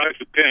are guys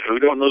who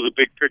don't know the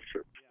big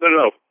picture.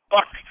 No.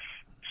 Buck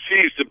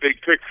sees the big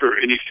picture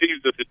and he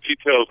sees that the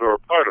details are a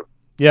part of it.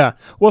 Yeah.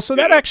 Well, so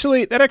that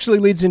actually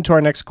leads into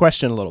our next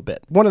question a little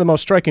bit. One of the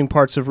most striking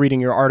parts of reading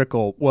your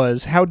article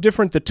was how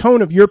different the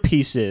tone of your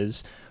piece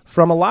is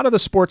from a lot of the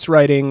sports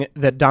writing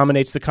that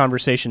dominates the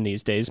conversation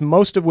these days,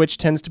 most of which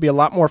tends to be a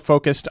lot more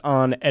focused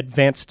on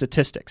advanced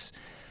statistics.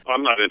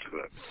 I'm not into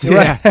that.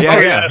 Yeah.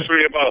 Somebody asked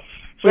me about.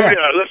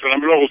 Listen,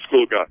 I'm an old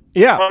school guy.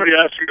 Yeah. Somebody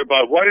asked me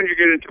about why didn't you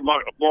get into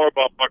more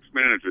about Buck's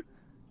manager?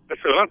 I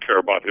said, I don't care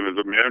about him as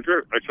a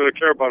manager. I said, I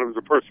care about him as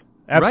a person.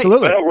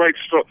 Absolutely. I don't write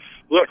stuff.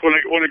 Look, when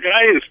a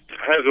guy is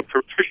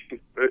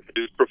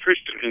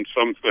proficient in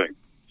something,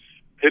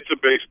 hits a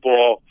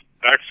baseball,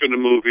 acts in a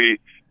movie,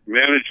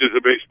 manages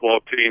a baseball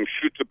team,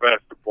 shoots a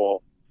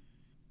basketball,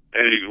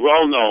 and he's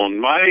well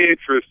known. My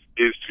interest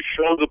is to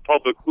show the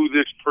public who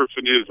this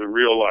person is in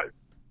real life.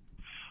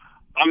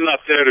 I'm not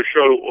there to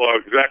show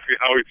exactly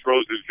how he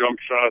throws his jump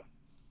shot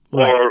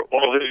or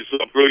all his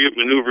brilliant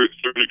maneuvers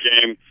through the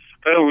game.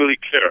 I don't really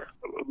care.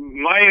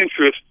 My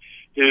interest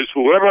is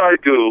whoever I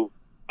do,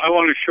 I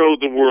want to show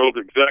the world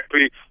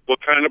exactly what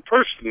kind of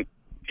person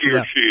he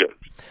or she is.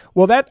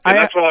 Well, that's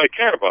all I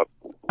care about.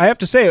 I have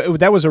to say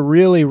that was a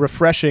really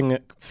refreshing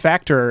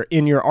factor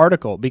in your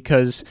article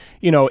because,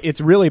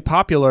 it's really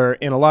popular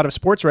in a lot of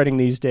sports writing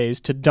these days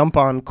to dump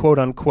on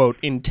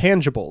quote-unquote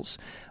intangibles.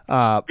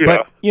 But,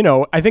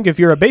 I think if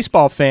you're a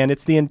baseball fan,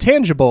 it's the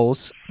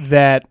intangibles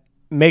that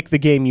make the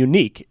game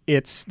unique.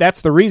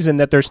 That's the reason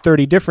that there's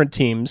 30 different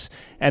teams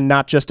and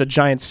not just a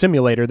giant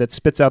simulator that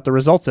spits out the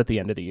results at the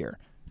end of the year.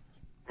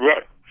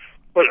 Right.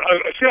 But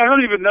I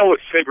don't even know what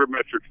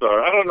sabermetrics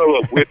are. I don't know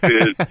what whip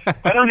is.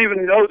 I don't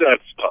even know that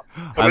stuff.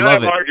 I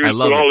have arguments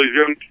with all these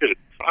young kids.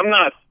 I'm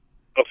not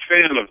a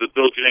fan of the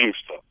Bill James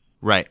stuff.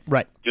 Right.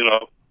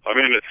 I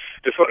mean,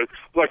 if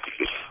like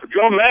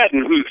Joe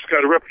Madden, who's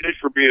got a reputation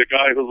for being a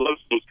guy who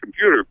loves those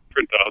computer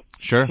printouts.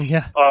 Sure.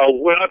 Yeah.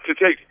 Went up to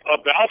take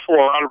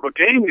Balfour out of a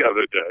game the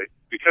other day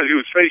because he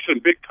was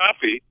facing Big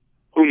Papi,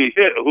 who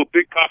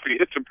Big Papi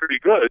hits him pretty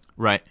good.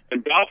 Right.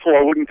 And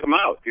Balfour wouldn't come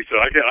out. He said,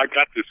 I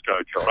got this guy,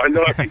 Joe. I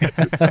know I can get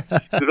this guy.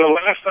 To the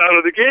last out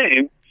of the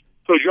game,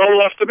 so Joe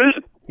left him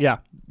in. Yeah.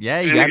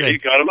 Yeah, he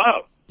got him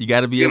out. You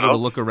got to be able to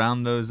look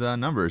around those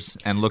numbers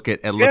and look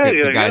at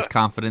the guy's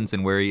confidence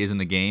and where he is in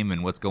the game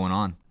and what's going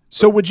on.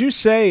 So would you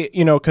say,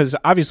 because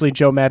obviously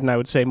Joe Madden, I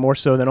would say more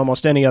so than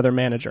almost any other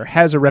manager,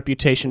 has a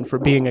reputation for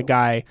being a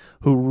guy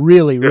who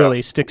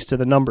really sticks to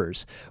the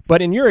numbers.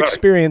 But in your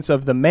experience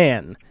of the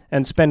man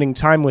and spending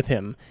time with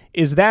him,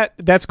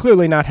 that's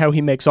clearly not how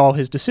he makes all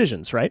his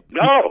decisions, right?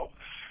 No.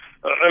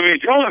 I mean,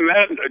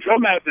 Joe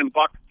Madden and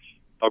Buck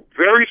are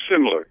very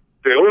similar.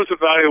 They always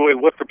evaluate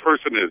what the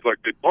person is. Like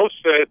they both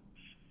said,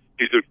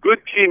 he's a good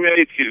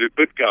teammate, he's a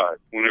good guy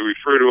when they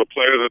refer to a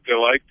player that they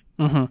like.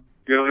 Mm-hmm.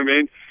 You know what I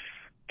mean?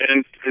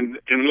 And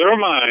in their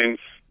minds,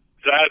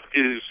 that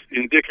is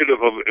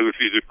indicative of if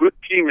he's a good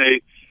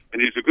teammate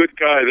and he's a good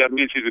guy, that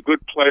means he's a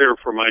good player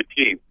for my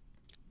team.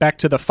 Back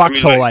to the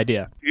foxhole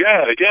idea.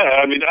 Yeah.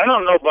 I mean, I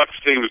don't know Buck's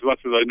team as much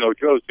as I know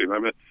Joe's team. I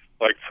mean,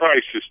 like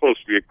Price is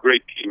supposed to be a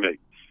great teammate.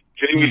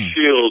 Jamie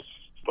Shields,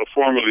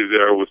 formerly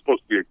there, was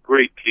supposed to be a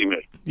great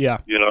teammate. Yeah.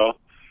 You know,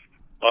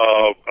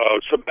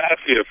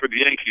 Sabathia for the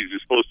Yankees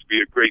is supposed to be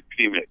a great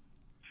teammate.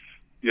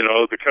 You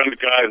know, the kind of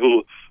guy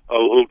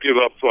who'll give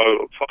up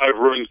 5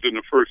 runs in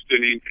the first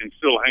inning and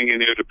still hang in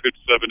there to pitch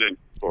 7 innings.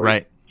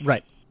 Right.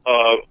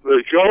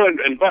 Joe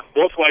and Buck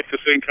both like the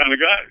same kind of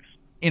guys.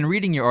 In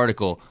reading your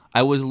article,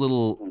 I was a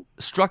little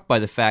struck by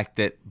the fact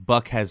that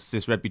Buck has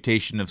this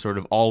reputation of sort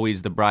of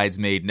always the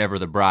bridesmaid, never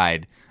the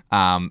bride,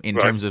 in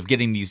terms of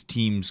getting these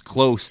teams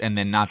close and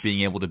then not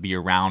being able to be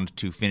around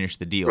to finish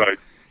the deal. Right.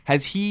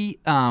 Has he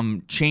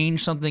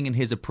changed something in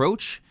his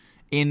approach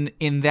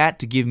in that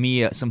to give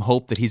me some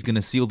hope that he's going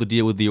to seal the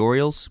deal with the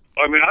Orioles?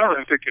 I mean, I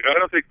don't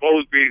think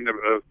Bo's being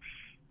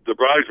the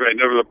bridesmaid,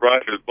 never the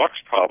bride, is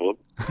Buck's problem.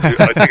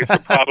 I think it's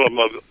the problem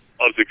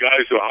of the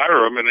guys who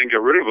hire him and then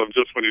get rid of him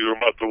just when he's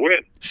about to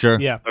win. Sure.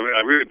 Yeah. I mean,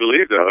 I really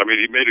believe that. I mean,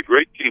 he made a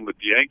great team with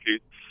the Yankees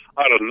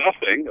out of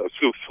nothing, a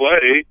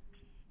souffle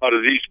out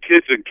of these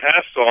kids in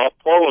cast-off.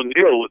 Paul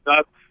O'Neill is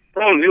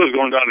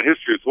going down in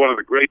history as one of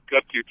the great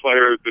gutsy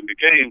players in the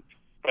game,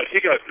 but they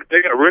got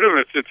rid of him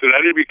at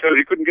Cincinnati because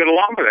he couldn't get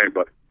along with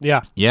anybody.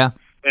 Yeah.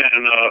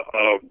 And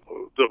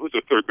who's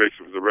the third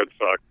baseman for the Red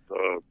Sox?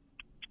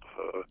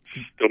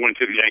 That went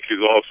to the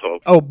Yankees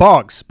also. Oh,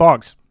 Boggs.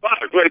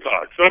 Great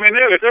Boggs. So, I mean,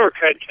 they were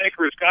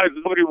cantankerous guys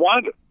nobody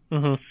wanted.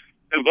 Mm-hmm.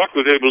 And Buck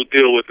was able to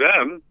deal with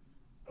them.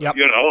 Yep.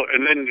 You know,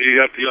 and then you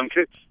have the young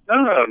kids.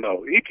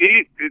 No.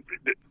 He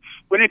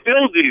when he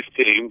builds these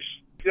teams,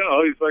 you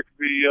know, he's like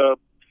the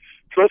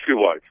trophy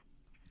wife.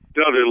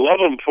 You know, they love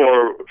him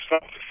for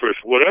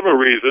whatever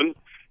reason.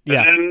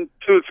 Yeah. And then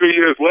 2 or 3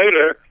 years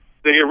later,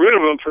 they get rid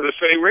of him for the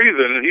same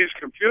reason, and he's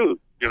confused,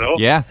 you know?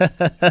 Yeah.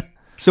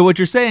 So what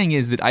you're saying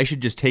is that I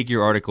should just take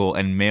your article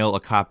and mail a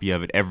copy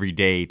of it every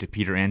day to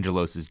Peter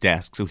Angelos'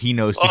 desk so he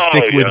knows to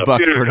stick with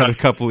Buck for another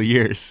couple of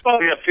years. Oh,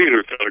 yeah,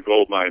 Peter's got a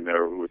gold mine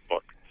there with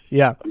Buck.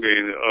 Yeah. I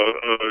mean,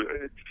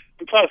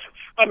 plus,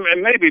 I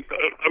mean, maybe,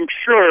 I'm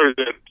sure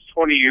that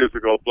 20 years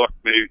ago, Buck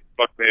may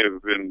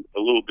have been a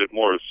little bit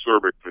more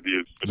acerbic than he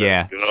is today.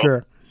 Yeah, you know?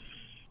 Sure.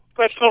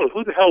 But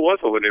who the hell was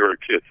it when they were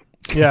kids?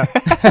 Yeah.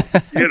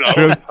 You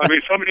know, I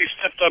mean, somebody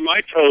stepped on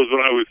my toes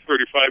when I was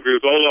 35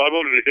 years old. I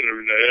wanted to hit him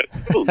in the head,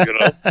 too, you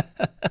know.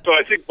 So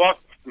I think Buck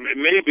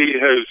maybe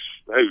has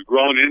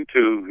grown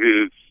into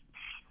his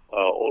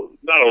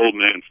not old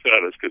man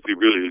status because he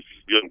really is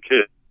a young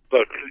kid,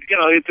 but you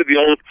know, into the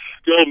old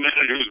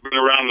man who's been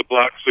around the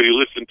block. So you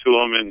listen to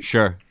him, and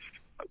Sure.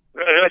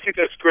 I think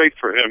that's great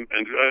for him.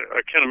 And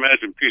I can't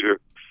imagine Peter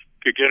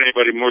could get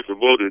anybody more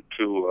devoted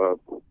to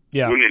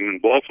winning in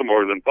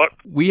Baltimore than Buck.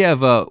 We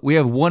have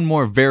one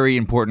more very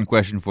important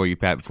question for you,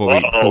 Pat,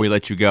 before we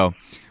let you go.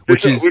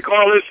 Which is we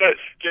call this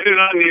get it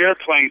on the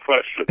airplane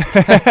question.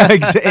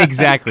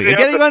 Exactly.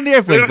 Getting on the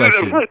airplane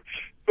question. But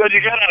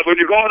when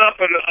you're going up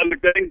on the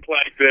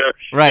gangplank there,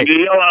 right, and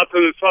you yell out to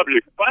the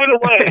subject, by the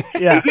way,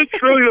 is it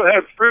true you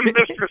have 3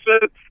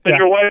 mistresses and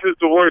your wife is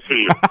divorcing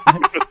you?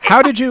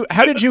 How did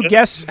you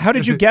guess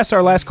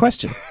our last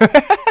question?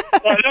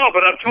 I know,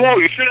 but I'm too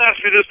old. You should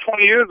ask me this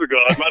 20 years ago.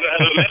 I might have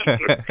had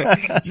an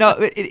answer. No,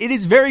 it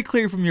is very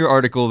clear from your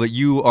article that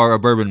you are a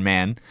bourbon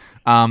man.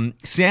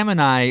 Sam and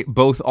I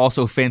both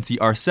also fancy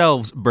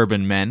ourselves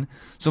bourbon men.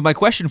 So my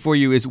question for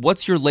you is,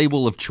 what's your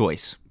label of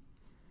choice?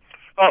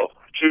 Oh,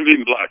 Jim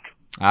Beam Black.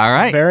 All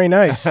right. Very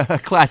nice.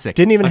 Classic.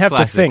 Didn't even have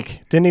to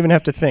think. Jim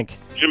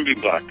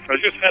Beam Black. I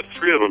just had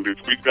 3 of them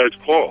before you guys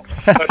call.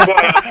 That's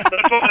why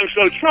I'm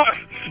so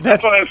charming.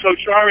 That's why I'm so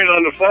charming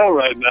on the phone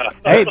right now.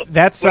 Hey,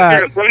 that's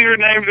what are your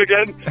names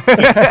again?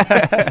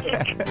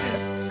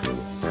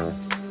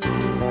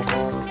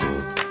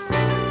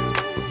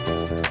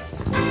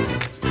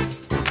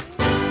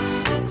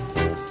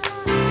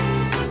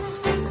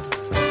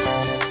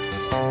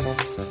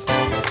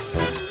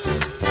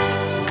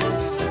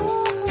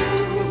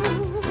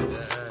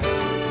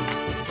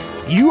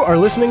 You are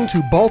listening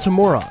to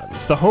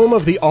Baltimoreans, the home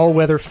of the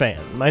all-weather fan.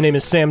 My name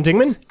is Sam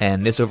Dingman.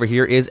 And this over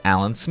here is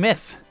Alan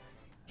Smith.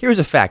 Here's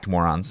a fact,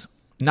 morons.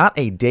 Not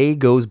a day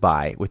goes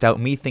by without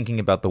me thinking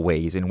about the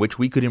ways in which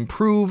we could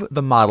improve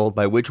the model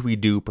by which we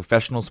do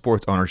professional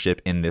sports ownership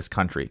in this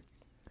country.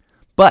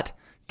 But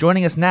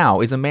joining us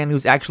now is a man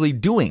who's actually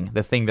doing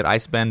the thing that I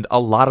spend a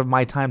lot of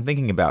my time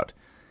thinking about.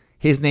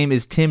 His name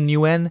is Tim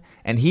Nguyen,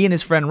 and he and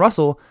his friend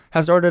Russell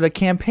have started a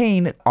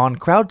campaign on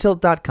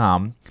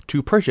crowdtilt.com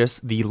to purchase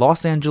the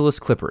Los Angeles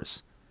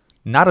Clippers.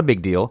 Not a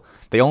big deal.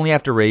 They only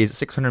have to raise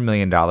 $600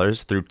 million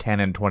through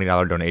 $10 and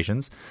 $20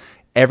 donations.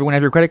 Everyone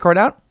have your credit card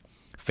out?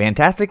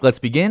 Fantastic. Let's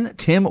begin.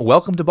 Tim,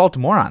 welcome to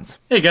Baltimoreans.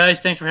 Hey, guys.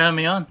 Thanks for having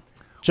me on.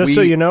 Just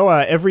so you know,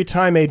 every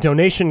time a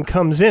donation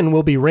comes in,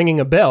 we'll be ringing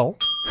a bell.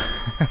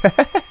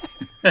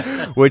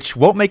 Which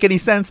won't make any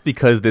sense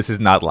because this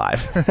is not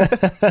live.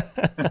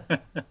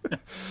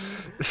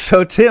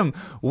 So, Tim,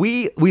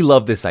 we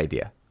love this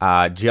idea.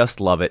 Just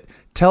love it.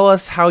 Tell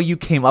us how you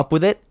came up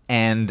with it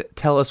and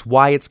tell us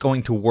why it's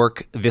going to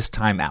work this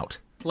time out.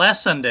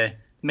 Last Sunday,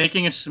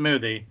 making a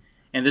smoothie,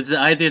 and the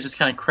idea just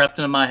kind of crept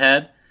into my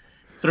head.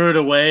 Threw it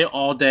away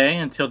all day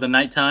until the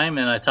nighttime,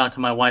 and I talked to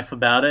my wife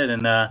about it,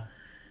 and we're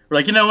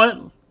like, you know what?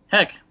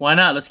 Heck, why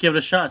not? Let's give it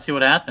a shot, see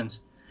what happens.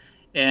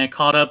 And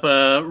called up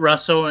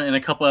Russell and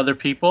a couple other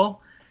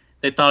people.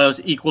 They thought I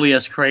was equally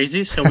as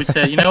crazy, so we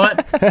said, you know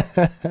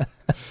what?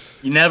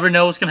 You never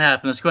know what's going to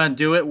happen. Let's go ahead and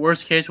do it.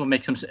 Worst case, we'll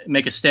make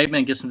a statement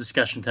and get some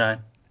discussion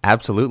time.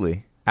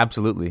 Absolutely.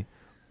 Absolutely.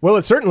 Well,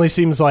 it certainly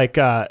seems like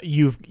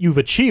you've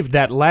achieved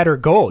that latter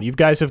goal. You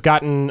guys have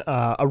gotten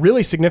a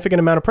really significant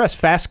amount of press.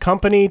 Fast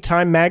Company,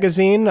 Time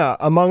Magazine,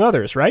 among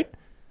others, right?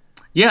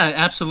 Yeah,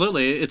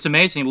 absolutely. It's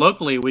amazing.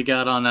 Locally, we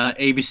got on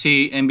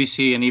ABC,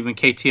 NBC, and even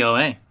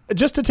KTLA.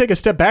 Just to take a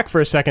step back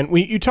for a second,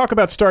 you talk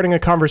about starting a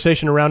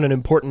conversation around an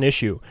important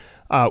issue.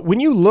 When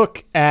you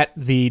look at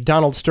the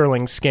Donald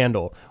Sterling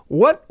scandal,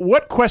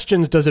 what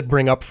questions does it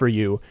bring up for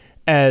you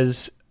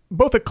as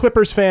both a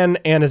Clippers fan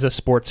and as a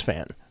sports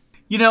fan?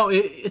 You know,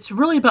 it's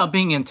really about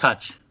being in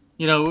touch.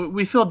 You know,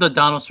 we feel that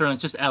Donald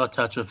Sterling's just out of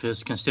touch of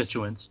his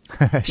constituents.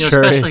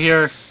 Especially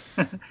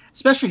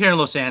here in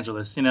Los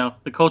Angeles. You know,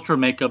 the cultural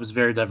makeup is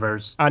very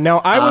diverse. Now,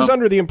 I was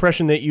under the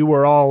impression that you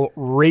were all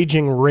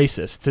raging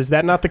racists. Is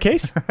that not the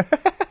case?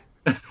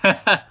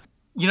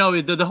 You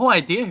know, the whole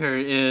idea here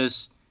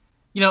is,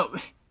 you know,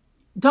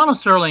 Donald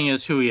Sterling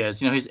is who he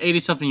is. You know, he's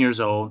 80-something years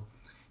old.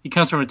 He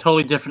comes from a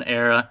totally different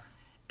era.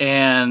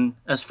 And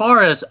as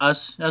far as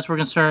us, as we're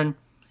concerned,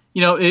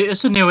 you know,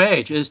 it's a new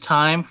age. It's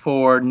time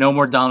for no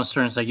more Donald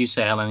Sterlings, like you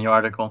say, Alan, in your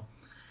article.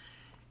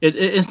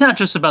 It's not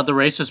just about the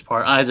racist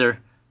part either,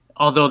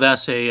 although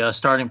that's a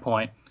starting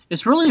point.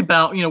 It's really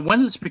about, you know, when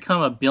does this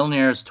become a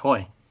billionaire's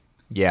toy?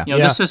 Yeah. You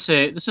know, this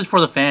is for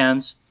the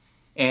fans,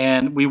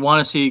 and we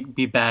want to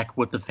be back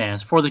with the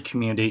fans, for the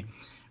community,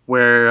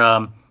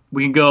 where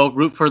we can go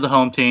root for the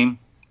home team,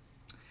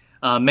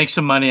 make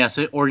some money as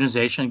an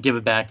organization, give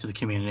it back to the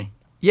community.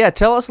 Yeah,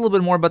 tell us a little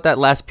bit more about that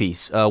last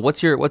piece.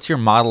 What's your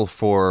model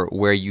for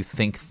where you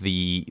think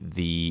the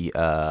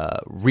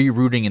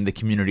rerouting in the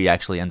community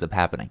actually ends up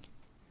happening?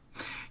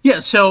 Yeah,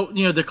 so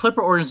you know the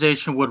Clipper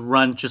organization would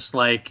run just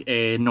like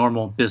a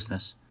normal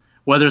business,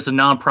 whether it's a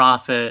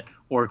nonprofit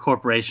or a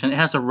corporation. It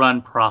has to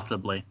run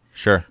profitably.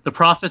 Sure. The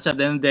profits at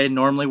the end of the day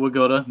normally would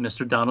go to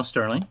Mr. Donald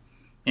Sterling,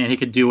 and he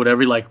could do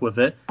whatever he liked with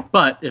it.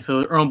 But if it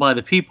was owned by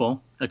the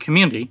people, a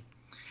community,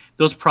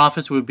 those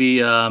profits would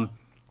be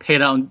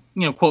paid out in,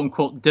 you know, quote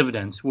unquote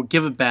dividends. We'll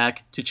give it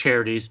back to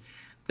charities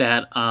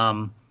that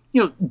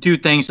you know, do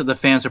things that the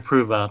fans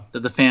approve of,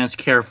 that the fans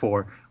care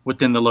for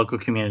within the local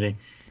community.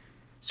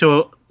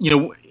 So, you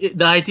know,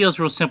 the idea is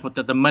real simple,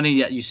 that the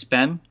money that you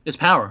spend is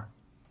power.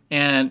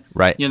 And,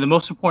 right. You know, the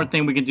most important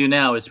thing we can do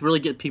now is really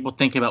get people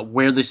thinking about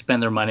where they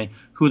spend their money,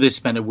 who they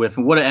spend it with,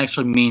 and what it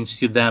actually means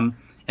to them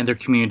and their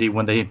community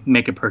when they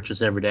make a purchase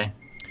every day.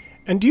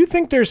 And do you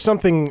think there's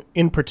something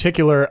in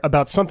particular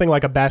about something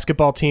like a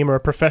basketball team or a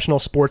professional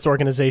sports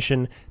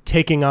organization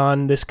taking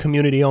on this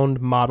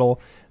community-owned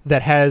model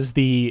that has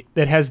the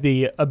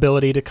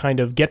ability to kind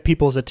of get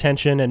people's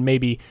attention and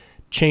maybe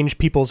change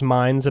people's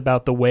minds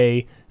about the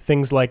way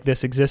things like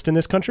this exist in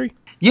this country?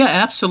 Yeah,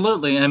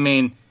 absolutely. I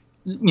mean,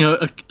 you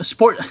know, a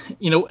sport,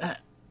 you know,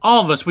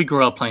 all of us, we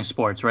grew up playing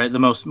sports, right? The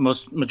most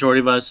majority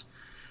of us,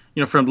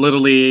 you know, from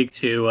Little League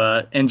to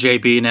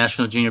NJB,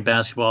 National Junior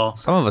Basketball.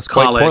 Some of us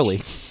college. quite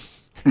poorly.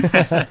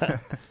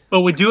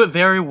 But we do it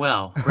very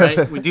well,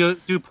 right? We do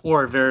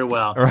poor very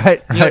well.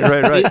 Right.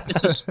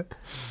 It's just,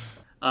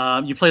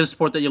 you play the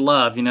sport that you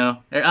love, you know.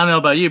 I don't know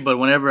about you, but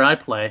whenever I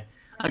play,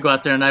 I go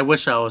out there and I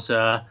wish I was,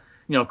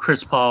 you know,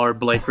 Chris Paul or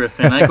Blake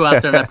Griffin. I go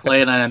out there and I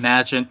play and I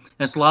imagine. And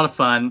it's a lot of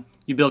fun.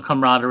 You build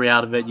camaraderie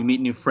out of it. You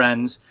meet new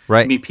friends.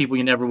 Right. You meet people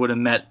you never would have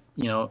met,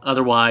 you know,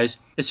 otherwise.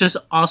 It's just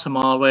awesome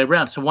all the way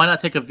around. So why not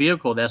take a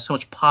vehicle that has so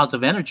much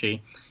positive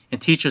energy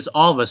and teaches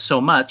all of us so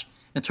much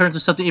and turn it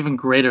into something even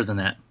greater than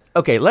that?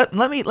 Okay, let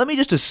me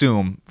just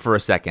assume for a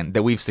second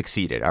that we've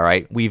succeeded, all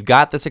right? We've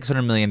got the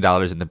 $600 million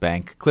in the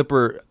bank.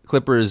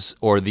 Clippers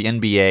or the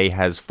NBA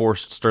has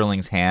forced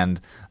Sterling's hand,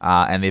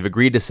 and they've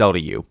agreed to sell to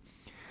you.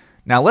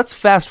 Now, let's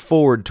fast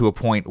forward to a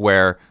point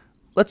where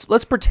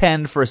let's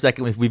pretend for a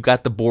second we've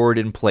got the board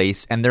in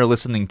place and they're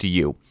listening to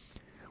you.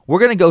 We're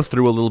going to go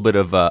through a little bit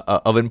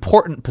of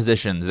important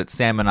positions that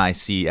Sam and I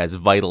see as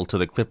vital to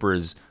the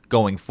Clippers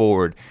going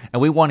forward,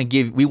 and we want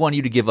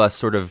you to give us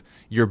sort of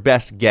your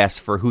best guess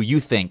for who you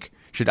think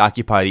should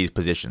occupy these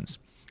positions.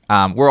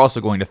 We're also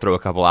going to throw a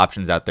couple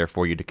options out there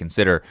for you to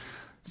consider,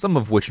 some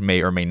of which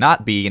may or may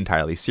not be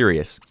entirely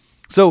serious.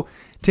 So,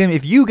 Tim,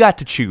 if you got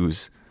to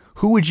choose,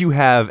 who would you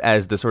have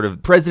as the sort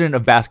of president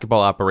of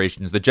basketball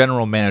operations, the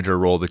general manager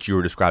role that you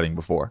were describing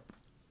before?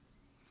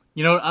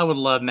 You know what? I would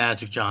love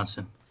Magic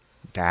Johnson.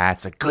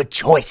 That's a good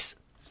choice.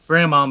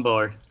 Bring him on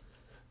board.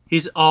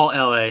 He's all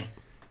L.A.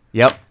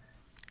 Yep.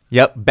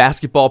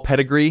 Basketball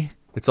pedigree.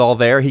 It's all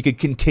there. He could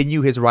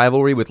continue his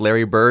rivalry with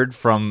Larry Bird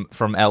from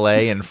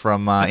L.A. and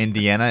from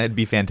Indiana. It'd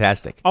be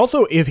fantastic.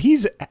 Also, if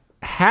he's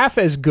half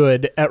as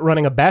good at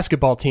running a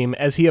basketball team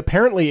as he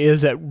apparently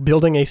is at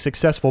building a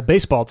successful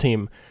baseball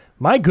team,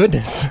 my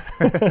goodness.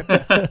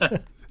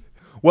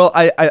 Well,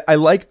 I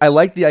like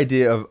the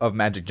idea of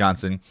Magic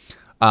Johnson,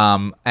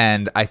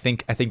 and I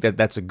think that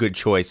that's a good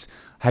choice.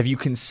 Have you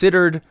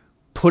considered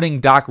putting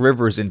Doc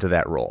Rivers into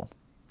that role,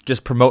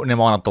 just promoting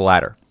him on up the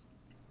ladder?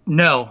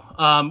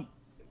 No.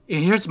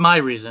 Here's my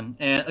reason.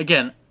 And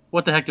again,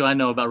 what the heck do I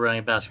know about running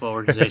a basketball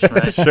organization,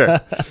 right? Sure.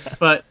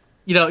 But,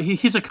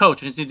 he's a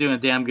coach, and he's doing a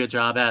damn good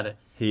job at it.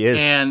 He is.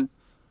 And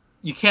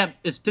you can't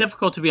 – it's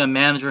difficult to be a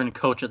manager and a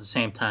coach at the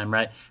same time,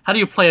 right? How do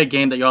you play a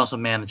game that you're also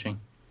managing?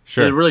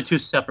 Sure. They're really two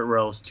separate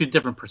roles, two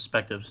different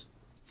perspectives.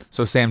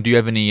 So, Sam, do you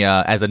have any,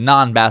 as a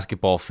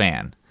non-basketball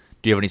fan,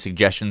 do you have any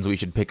suggestions we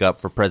should pick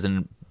up for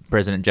President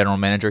General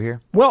Manager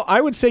here? Well,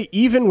 I would say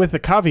even with the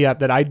caveat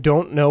that I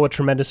don't know a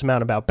tremendous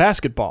amount about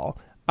basketball,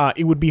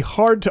 it would be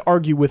hard to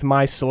argue with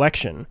my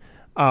selection,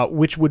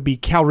 which would be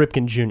Cal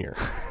Ripken Jr.,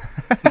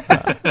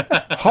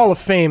 Hall of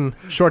Fame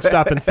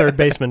shortstop and third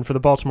baseman for the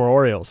Baltimore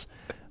Orioles.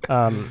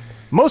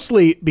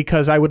 Mostly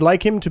because I would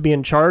like him to be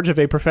in charge of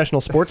a professional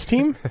sports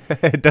team.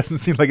 It doesn't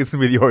seem like it's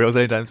going to be the Orioles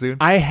anytime soon.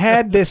 I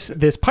had this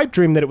pipe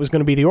dream that it was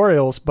going to be the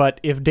Orioles, but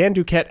if Dan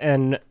Duquette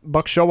and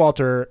Buck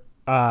Showalter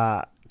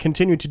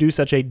continue to do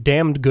such a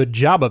damned good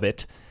job of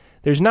it,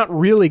 there's not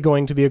really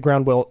going to be a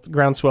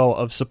groundswell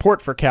of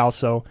support for Cal,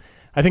 so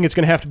I think it's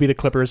going to have to be the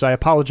Clippers. I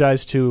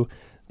apologize to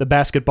the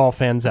basketball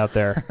fans out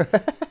there.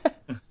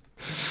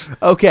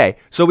 Okay,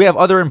 so we have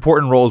other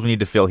important roles we need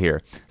to fill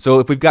here. So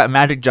if we've got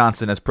Magic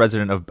Johnson as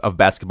president of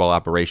basketball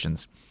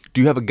operations,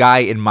 do you have a guy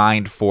in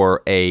mind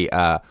for a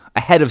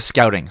head of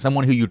scouting,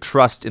 someone who you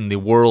trust in the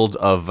world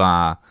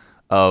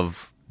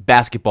of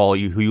basketball,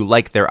 who you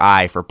like their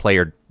eye for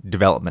player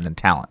development and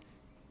talent?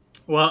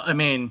 Well, I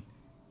mean,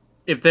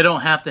 if they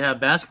don't have to have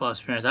basketball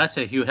experience, I'd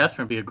say Hugh Hefner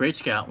would be a great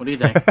scout. What do you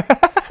think?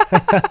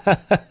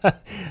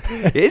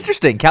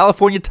 Interesting.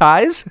 California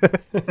ties?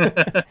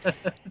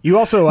 You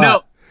also...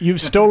 No. You've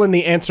stolen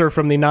the answer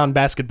from the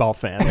non-basketball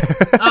fan.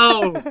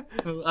 Oh,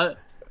 no,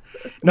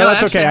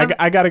 that's actually, okay.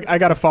 I got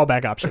a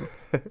fallback option.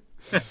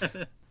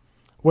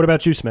 What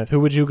about you, Smith? Who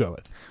would you go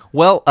with?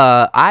 Well,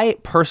 I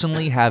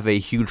personally have a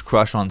huge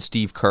crush on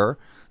Steve Kerr.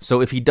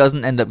 So if he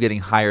doesn't end up getting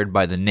hired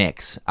by the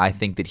Knicks, I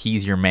think that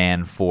he's your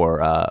man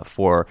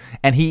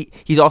and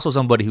he's also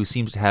somebody who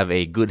seems to have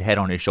a good head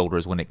on his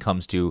shoulders when it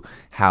comes to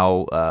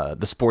how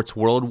the sports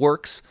world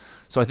works.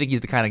 So I think he's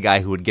the kind of guy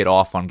who would get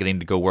off on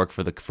getting to go work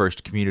for the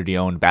first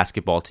community-owned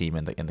basketball team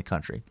in the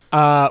country.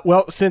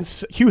 Well,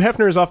 since Hugh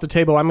Hefner is off the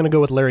table, I'm going to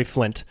go with Larry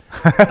Flint.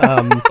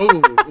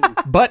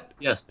 But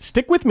yes.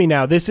 Stick with me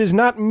now. This is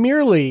not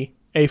merely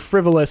a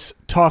frivolous,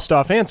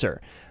 tossed-off answer.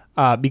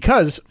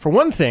 Because, for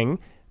one thing,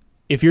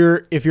 if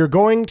you're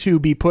going to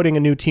be putting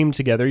a new team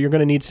together, you're going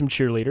to need some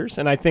cheerleaders.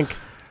 And I think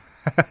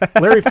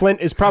Larry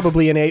Flint is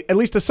probably in at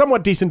least a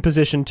somewhat decent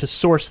position to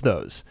source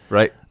those.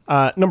 Right.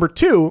 Number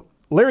two,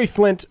 Larry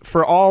Flint,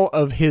 for all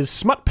of his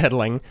smut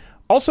peddling,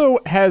 also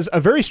has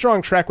a very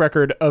strong track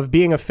record of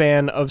being a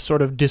fan of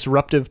sort of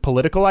disruptive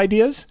political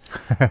ideas.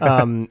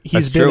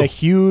 He's been true. a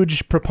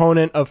huge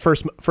proponent of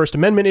First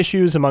Amendment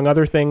issues, among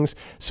other things.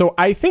 So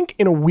I think,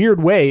 in a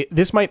weird way,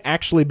 this might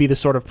actually be the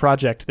sort of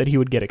project that he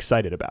would get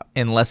excited about.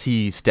 Unless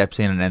he steps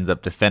in and ends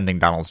up defending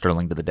Donald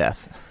Sterling to the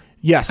death.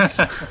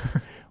 Yes.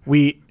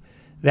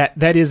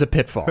 That is a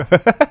pitfall.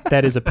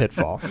 That is a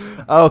pitfall.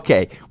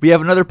 Okay, we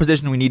have another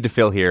position we need to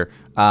fill here,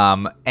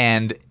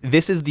 and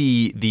this is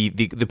the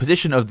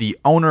position of the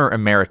owner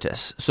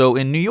emeritus. So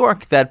in New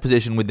York, that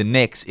position with the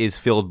Knicks is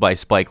filled by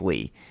Spike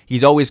Lee.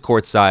 He's always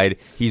courtside.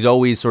 He's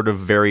always sort of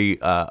very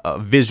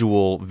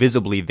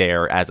visibly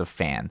there as a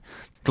fan.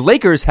 The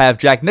Lakers have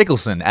Jack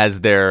Nicholson as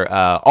their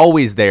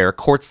always there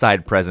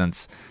courtside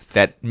presence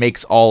that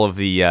makes all of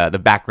the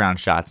background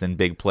shots and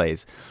big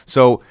plays.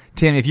 So,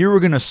 Tim, if you were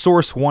going to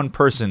source one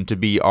person to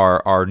be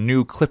our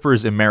new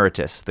Clippers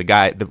emeritus, the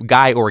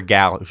guy or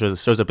gal who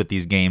shows up at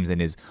these games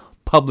and is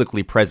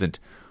publicly present,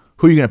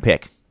 who are you going to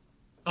pick?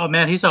 Oh,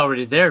 man, he's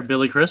already there,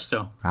 Billy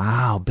Crystal.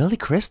 Oh, Billy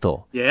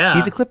Crystal. Yeah.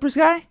 He's a Clippers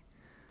guy?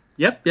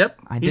 Yep.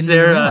 I He's didn't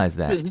there, even realize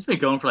that. He's been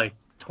going for like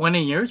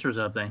 20 years or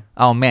something.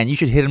 Oh, man, you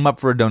should hit him up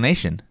for a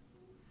donation.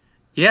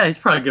 Yeah, he's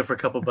probably good for a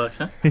couple bucks,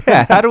 huh?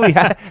 Yeah, how do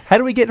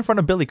we get in front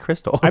of Billy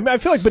Crystal? I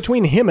feel like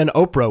between him and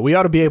Oprah, we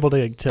ought to be able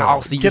to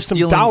get some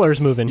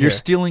dollars moving here. You're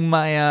stealing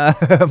my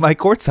my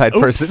courtside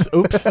person.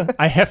 Oops,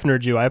 I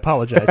Hefnered you. I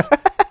apologize.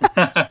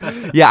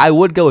 Yeah, I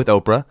would go with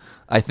Oprah.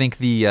 I think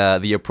the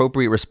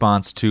appropriate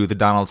response to the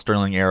Donald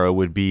Sterling era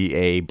would be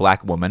a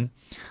black woman,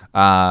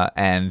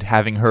 and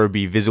having her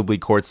be visibly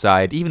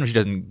courtside, even if she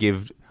doesn't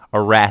give a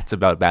rat's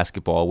about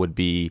basketball, would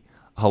be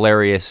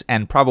hilarious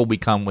and probably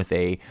come with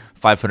a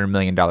 $500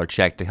 million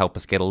check to help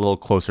us get a little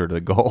closer to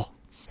the goal.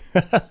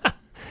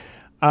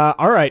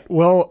 All right.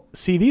 Well,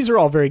 see, these are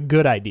all very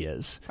good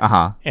ideas.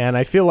 Uh-huh. And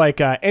I feel like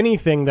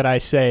anything that I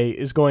say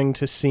is going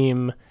to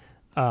seem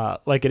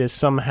like it is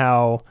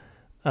somehow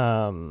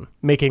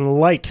making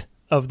light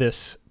of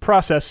this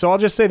process. So I'll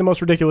just say the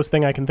most ridiculous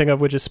thing I can think of,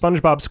 which is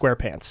SpongeBob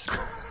SquarePants.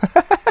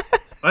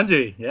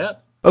 Spongy, yeah.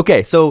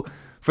 Okay, so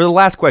for the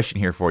last question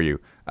here for you,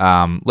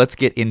 let's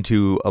get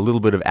into a little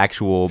bit of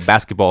actual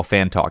basketball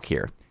fan talk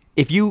here.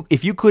 If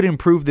you could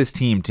improve this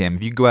team, Tim,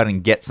 if you go out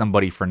and get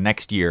somebody for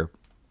next year,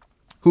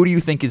 who do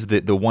you think is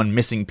the one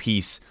missing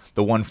piece,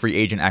 the one free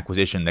agent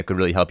acquisition that could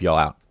really help you all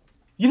out?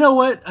 You know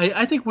what?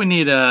 I think we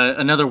need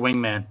another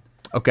wingman.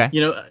 Okay.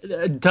 You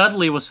know,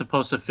 Dudley was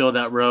supposed to fill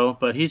that role,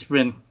 but he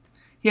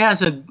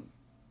hasn't.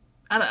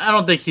 I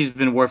don't think he's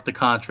been worth the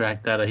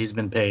contract that he's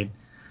been paid.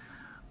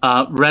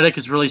 Reddick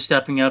is really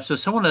stepping up, so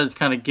someone to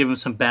kind of give him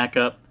some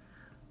backup.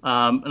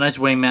 A nice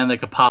wingman that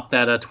could pop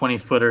that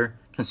 20-footer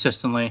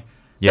consistently.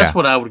 Yeah. That's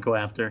what I would go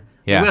after.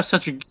 Yeah. We have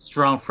such a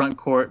strong front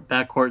court.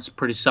 Back court's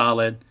pretty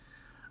solid.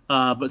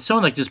 But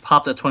someone that just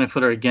pop that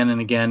 20-footer again and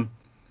again,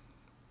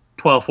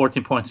 12,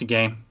 14 points a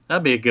game.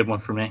 That'd be a good one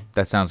for me.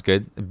 That sounds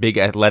good. A big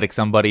athletic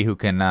somebody who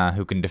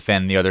can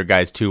defend the other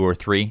guys 2 or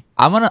 3.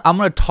 I'm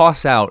gonna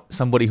toss out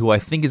somebody who I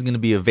think is gonna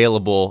be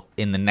available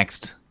in the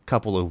next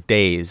couple of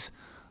days.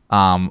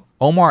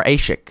 Omar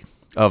Ashik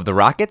of the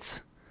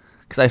Rockets,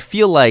 because I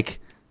feel like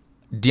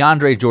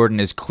DeAndre Jordan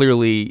is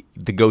clearly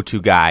the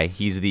go-to guy.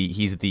 He's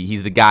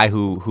the guy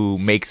who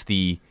makes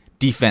the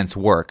defense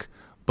work.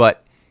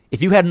 But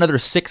if you had another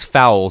 6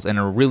 fouls and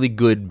a really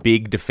good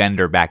big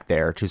defender back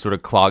there to sort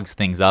of clogs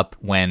things up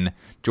when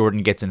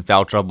Jordan gets in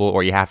foul trouble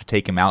or you have to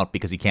take him out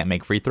because he can't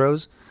make free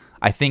throws,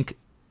 I think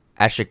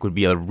Ashik would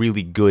be a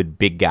really good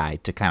big guy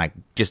to kind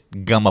of just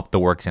gum up the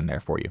works in there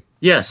for you.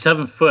 Yeah,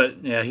 7 foot.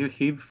 Yeah,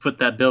 he'd foot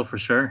that bill for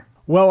sure.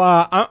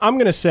 Well, I'm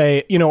going to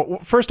say,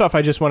 first off,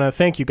 I just want to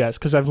thank you guys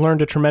because I've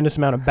learned a tremendous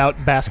amount about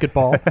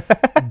basketball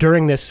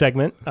during this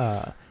segment.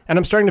 And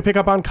I'm starting to pick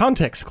up on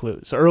context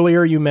clues.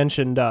 Earlier, you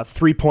mentioned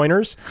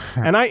 3-pointers,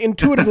 and I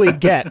intuitively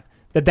get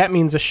that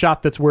means a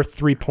shot that's worth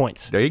 3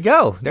 points. There you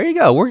go.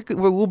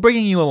 We're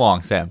bringing you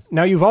along, Sam.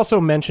 Now, you've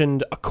also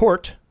mentioned a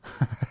court.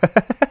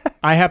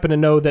 I happen to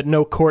know that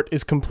no court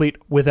is complete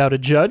without a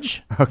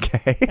judge.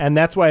 Okay. And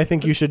that's why I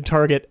think you should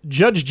target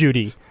Judge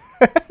Judy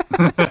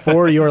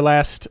for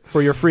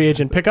your free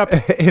agent pickup.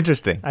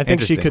 Interesting. I think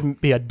she could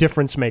be a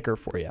difference maker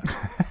for you.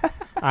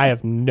 I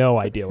have no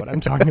idea what I'm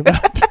talking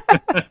about.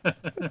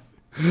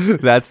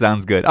 That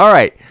sounds good. All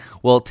right.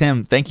 Well,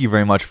 Tim, thank you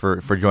very much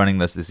for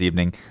joining us this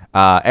evening.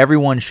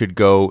 Everyone should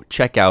go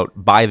check out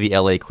By the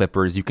LA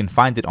Clippers. You can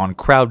find it on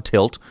Crowd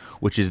Tilt,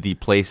 which is the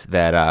place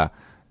that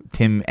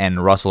Tim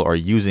and Russell are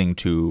using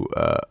to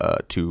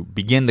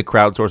begin the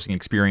crowdsourcing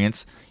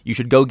experience. You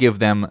should go give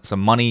them some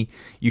money.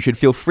 You should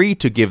feel free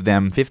to give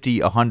them $50,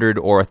 $100,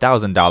 or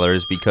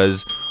 $1,000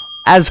 because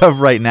as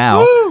of right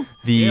now,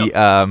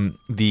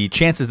 the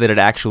chances that it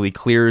actually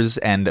clears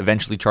and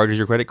eventually charges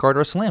your credit card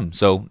are slim.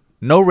 So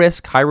no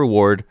risk, high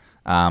reward.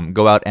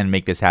 Go out and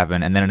make this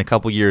happen. And then in a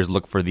couple years,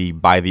 look for the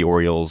Buy the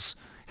Orioles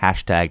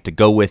hashtag to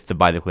go with the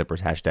Buy the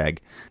Clippers hashtag.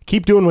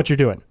 Keep doing what you're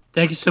doing.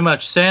 Thank you so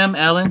much, Sam,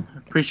 Alan.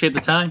 Appreciate the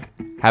time.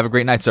 Have a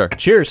great night, sir.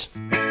 Cheers.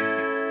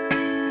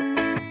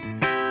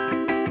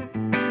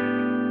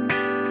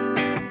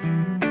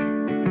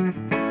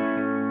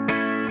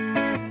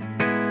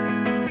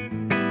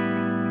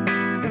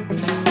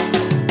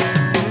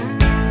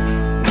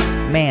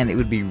 Man, it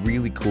would be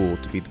really cool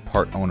to be the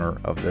part owner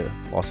of the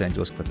Los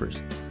Angeles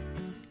Clippers.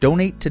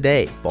 Donate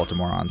today,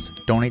 Baltimoreans.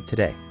 Donate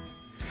today.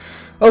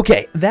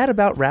 Okay, that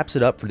about wraps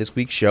it up for this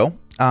week's show.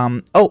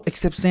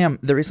 Except, Sam,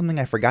 there is something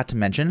I forgot to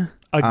mention.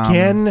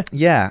 Again?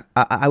 Yeah.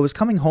 I was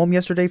coming home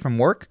yesterday from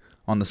work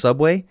on the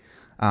subway,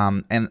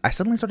 and I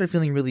suddenly started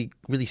feeling really,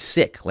 really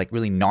sick, like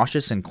really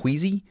nauseous and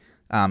queasy.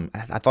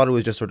 I thought it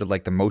was just sort of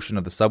like the motion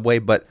of the subway,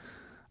 but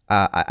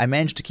I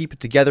managed to keep it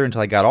together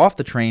until I got off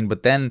the train,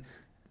 but then,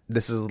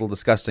 this is a little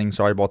disgusting,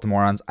 sorry,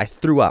 Baltimoreans, I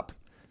threw up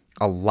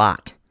a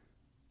lot.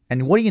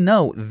 And what do you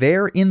know,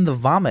 there in the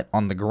vomit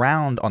on the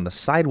ground on the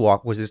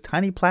sidewalk was this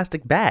tiny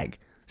plastic bag,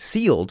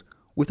 sealed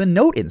with a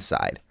note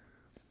inside.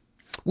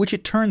 Which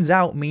it turns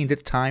out means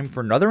it's time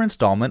for another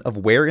installment of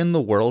Where in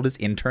the World is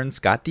Intern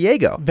Scott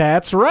Diego?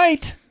 That's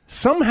right.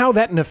 Somehow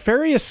that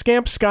nefarious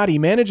scamp Scotty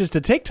manages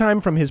to take time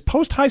from his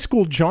post-high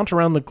school jaunt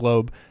around the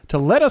globe to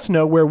let us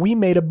know where we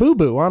made a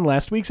boo-boo on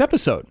last week's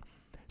episode.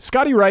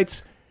 Scotty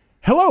writes,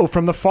 "Hello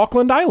from the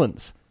Falkland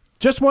Islands.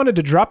 Just wanted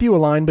to drop you a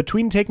line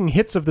between taking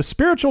hits of the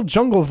spiritual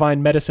jungle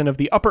vine medicine of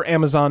the upper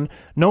Amazon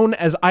known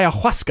as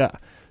ayahuasca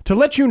to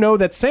let you know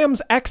that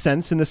Sam's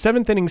accents in the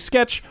 7th inning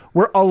sketch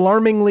were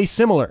alarmingly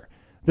similar.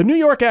 The New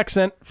York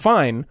accent,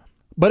 fine,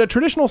 but a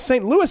traditional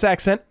St. Louis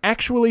accent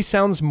actually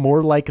sounds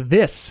more like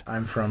this."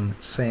 I'm from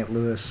St.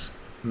 Louis,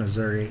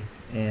 Missouri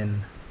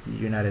in the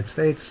United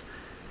States,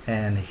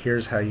 and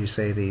here's how you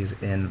say these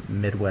in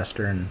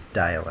Midwestern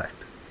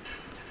dialect.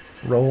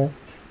 Roll,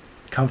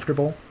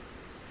 comfortable,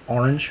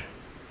 orange,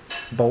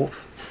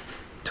 both,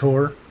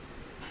 tour,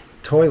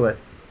 toilet,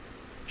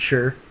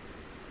 sure,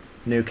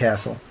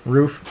 Newcastle,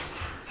 roof,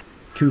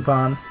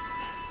 coupon,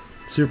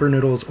 super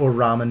noodles or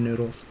ramen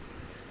noodles,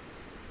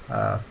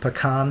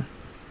 pecan,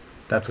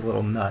 that's a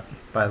little nut,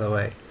 by the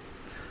way,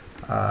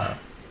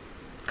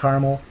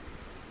 caramel,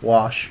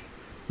 wash,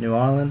 New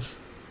Orleans,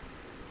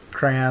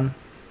 crayon,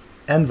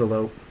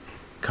 envelope,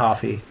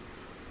 coffee,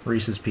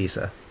 Reese's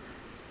Pieces,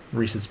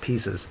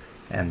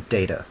 and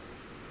data.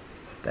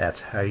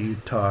 That's how you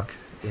talk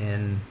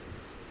in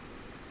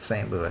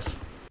St. Louis.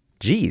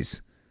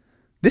 Geez.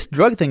 This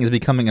drug thing is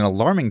becoming an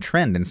alarming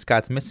trend in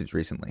Scott's missives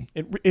recently.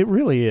 It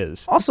really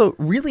is. Also,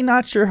 really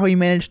not sure how he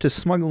managed to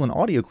smuggle an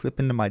audio clip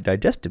into my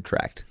digestive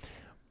tract.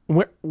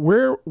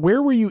 Where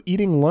were you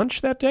eating lunch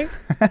that day?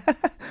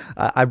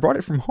 I brought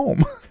it from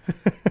home.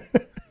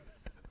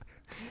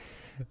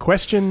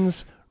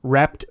 Questions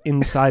wrapped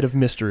inside of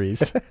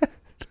mysteries.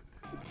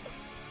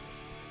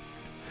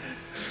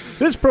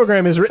 This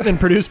program is written and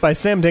produced by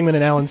Sam Dingman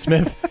and Alan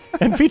Smith,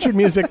 and featured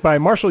music by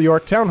Marshall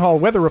York, Town Hall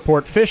Weather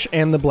Report, Fish,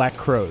 and the Black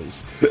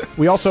Crows.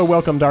 We also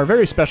welcomed our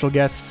very special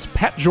guests,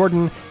 Pat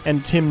Jordan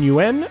and Tim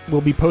Nguyen.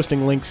 We'll be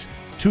posting links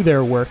to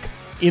their work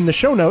in the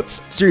show notes.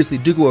 Seriously,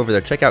 do go over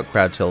there. Check out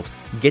Crowd Tilt.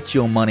 Get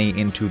your money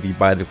into the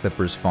Buy the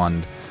Clippers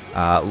fund.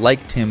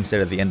 Like Tim said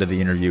at the end of the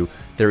interview,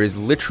 there is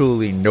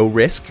literally no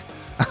risk.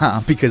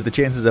 Because the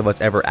chances of us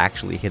ever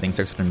actually hitting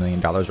 $600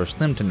 million are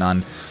slim to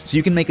none, so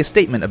you can make a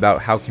statement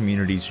about how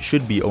communities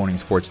should be owning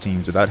sports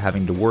teams without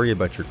having to worry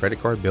about your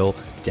credit card bill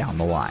down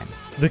the line.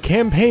 The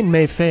campaign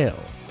may fail,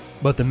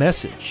 but the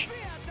message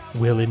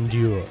will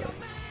endure.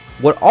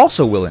 What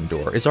also will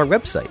endure is our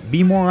website,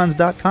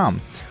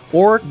 bmorons.com,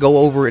 or go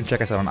over and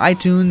check us out on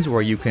iTunes,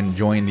 where you can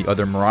join the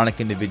other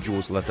moronic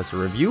individuals who left us a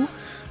review.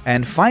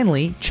 And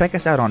finally, check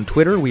us out on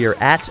Twitter. We are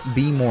at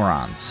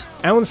bmorons.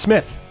 Alan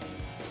Smith,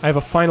 I have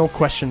a final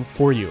question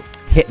for you.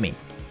 Hit me.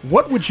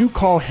 What would you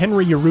call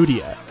Henry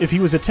Urrutia if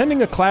he was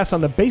attending a class on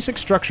the basic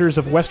structures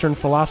of Western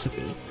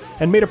philosophy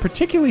and made a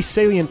particularly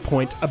salient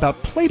point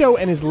about Plato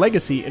and his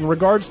legacy in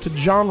regards to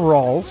John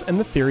Rawls and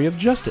the theory of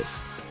justice?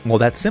 Well,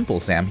 that's simple,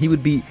 Sam. He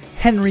would be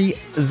Henry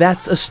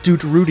That's Astute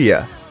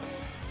Rudia.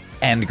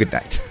 And good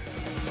night.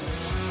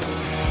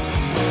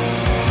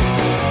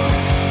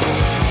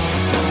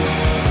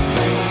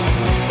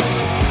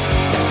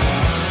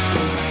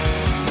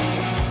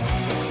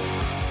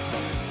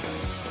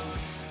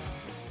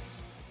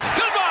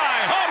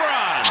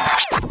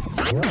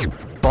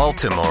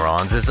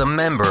 Baltimoreans is a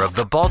member of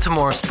the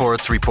Baltimore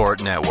Sports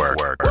Report Network.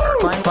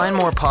 Find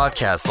more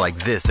podcasts like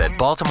this at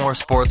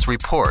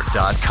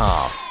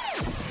baltimoresportsreport.com.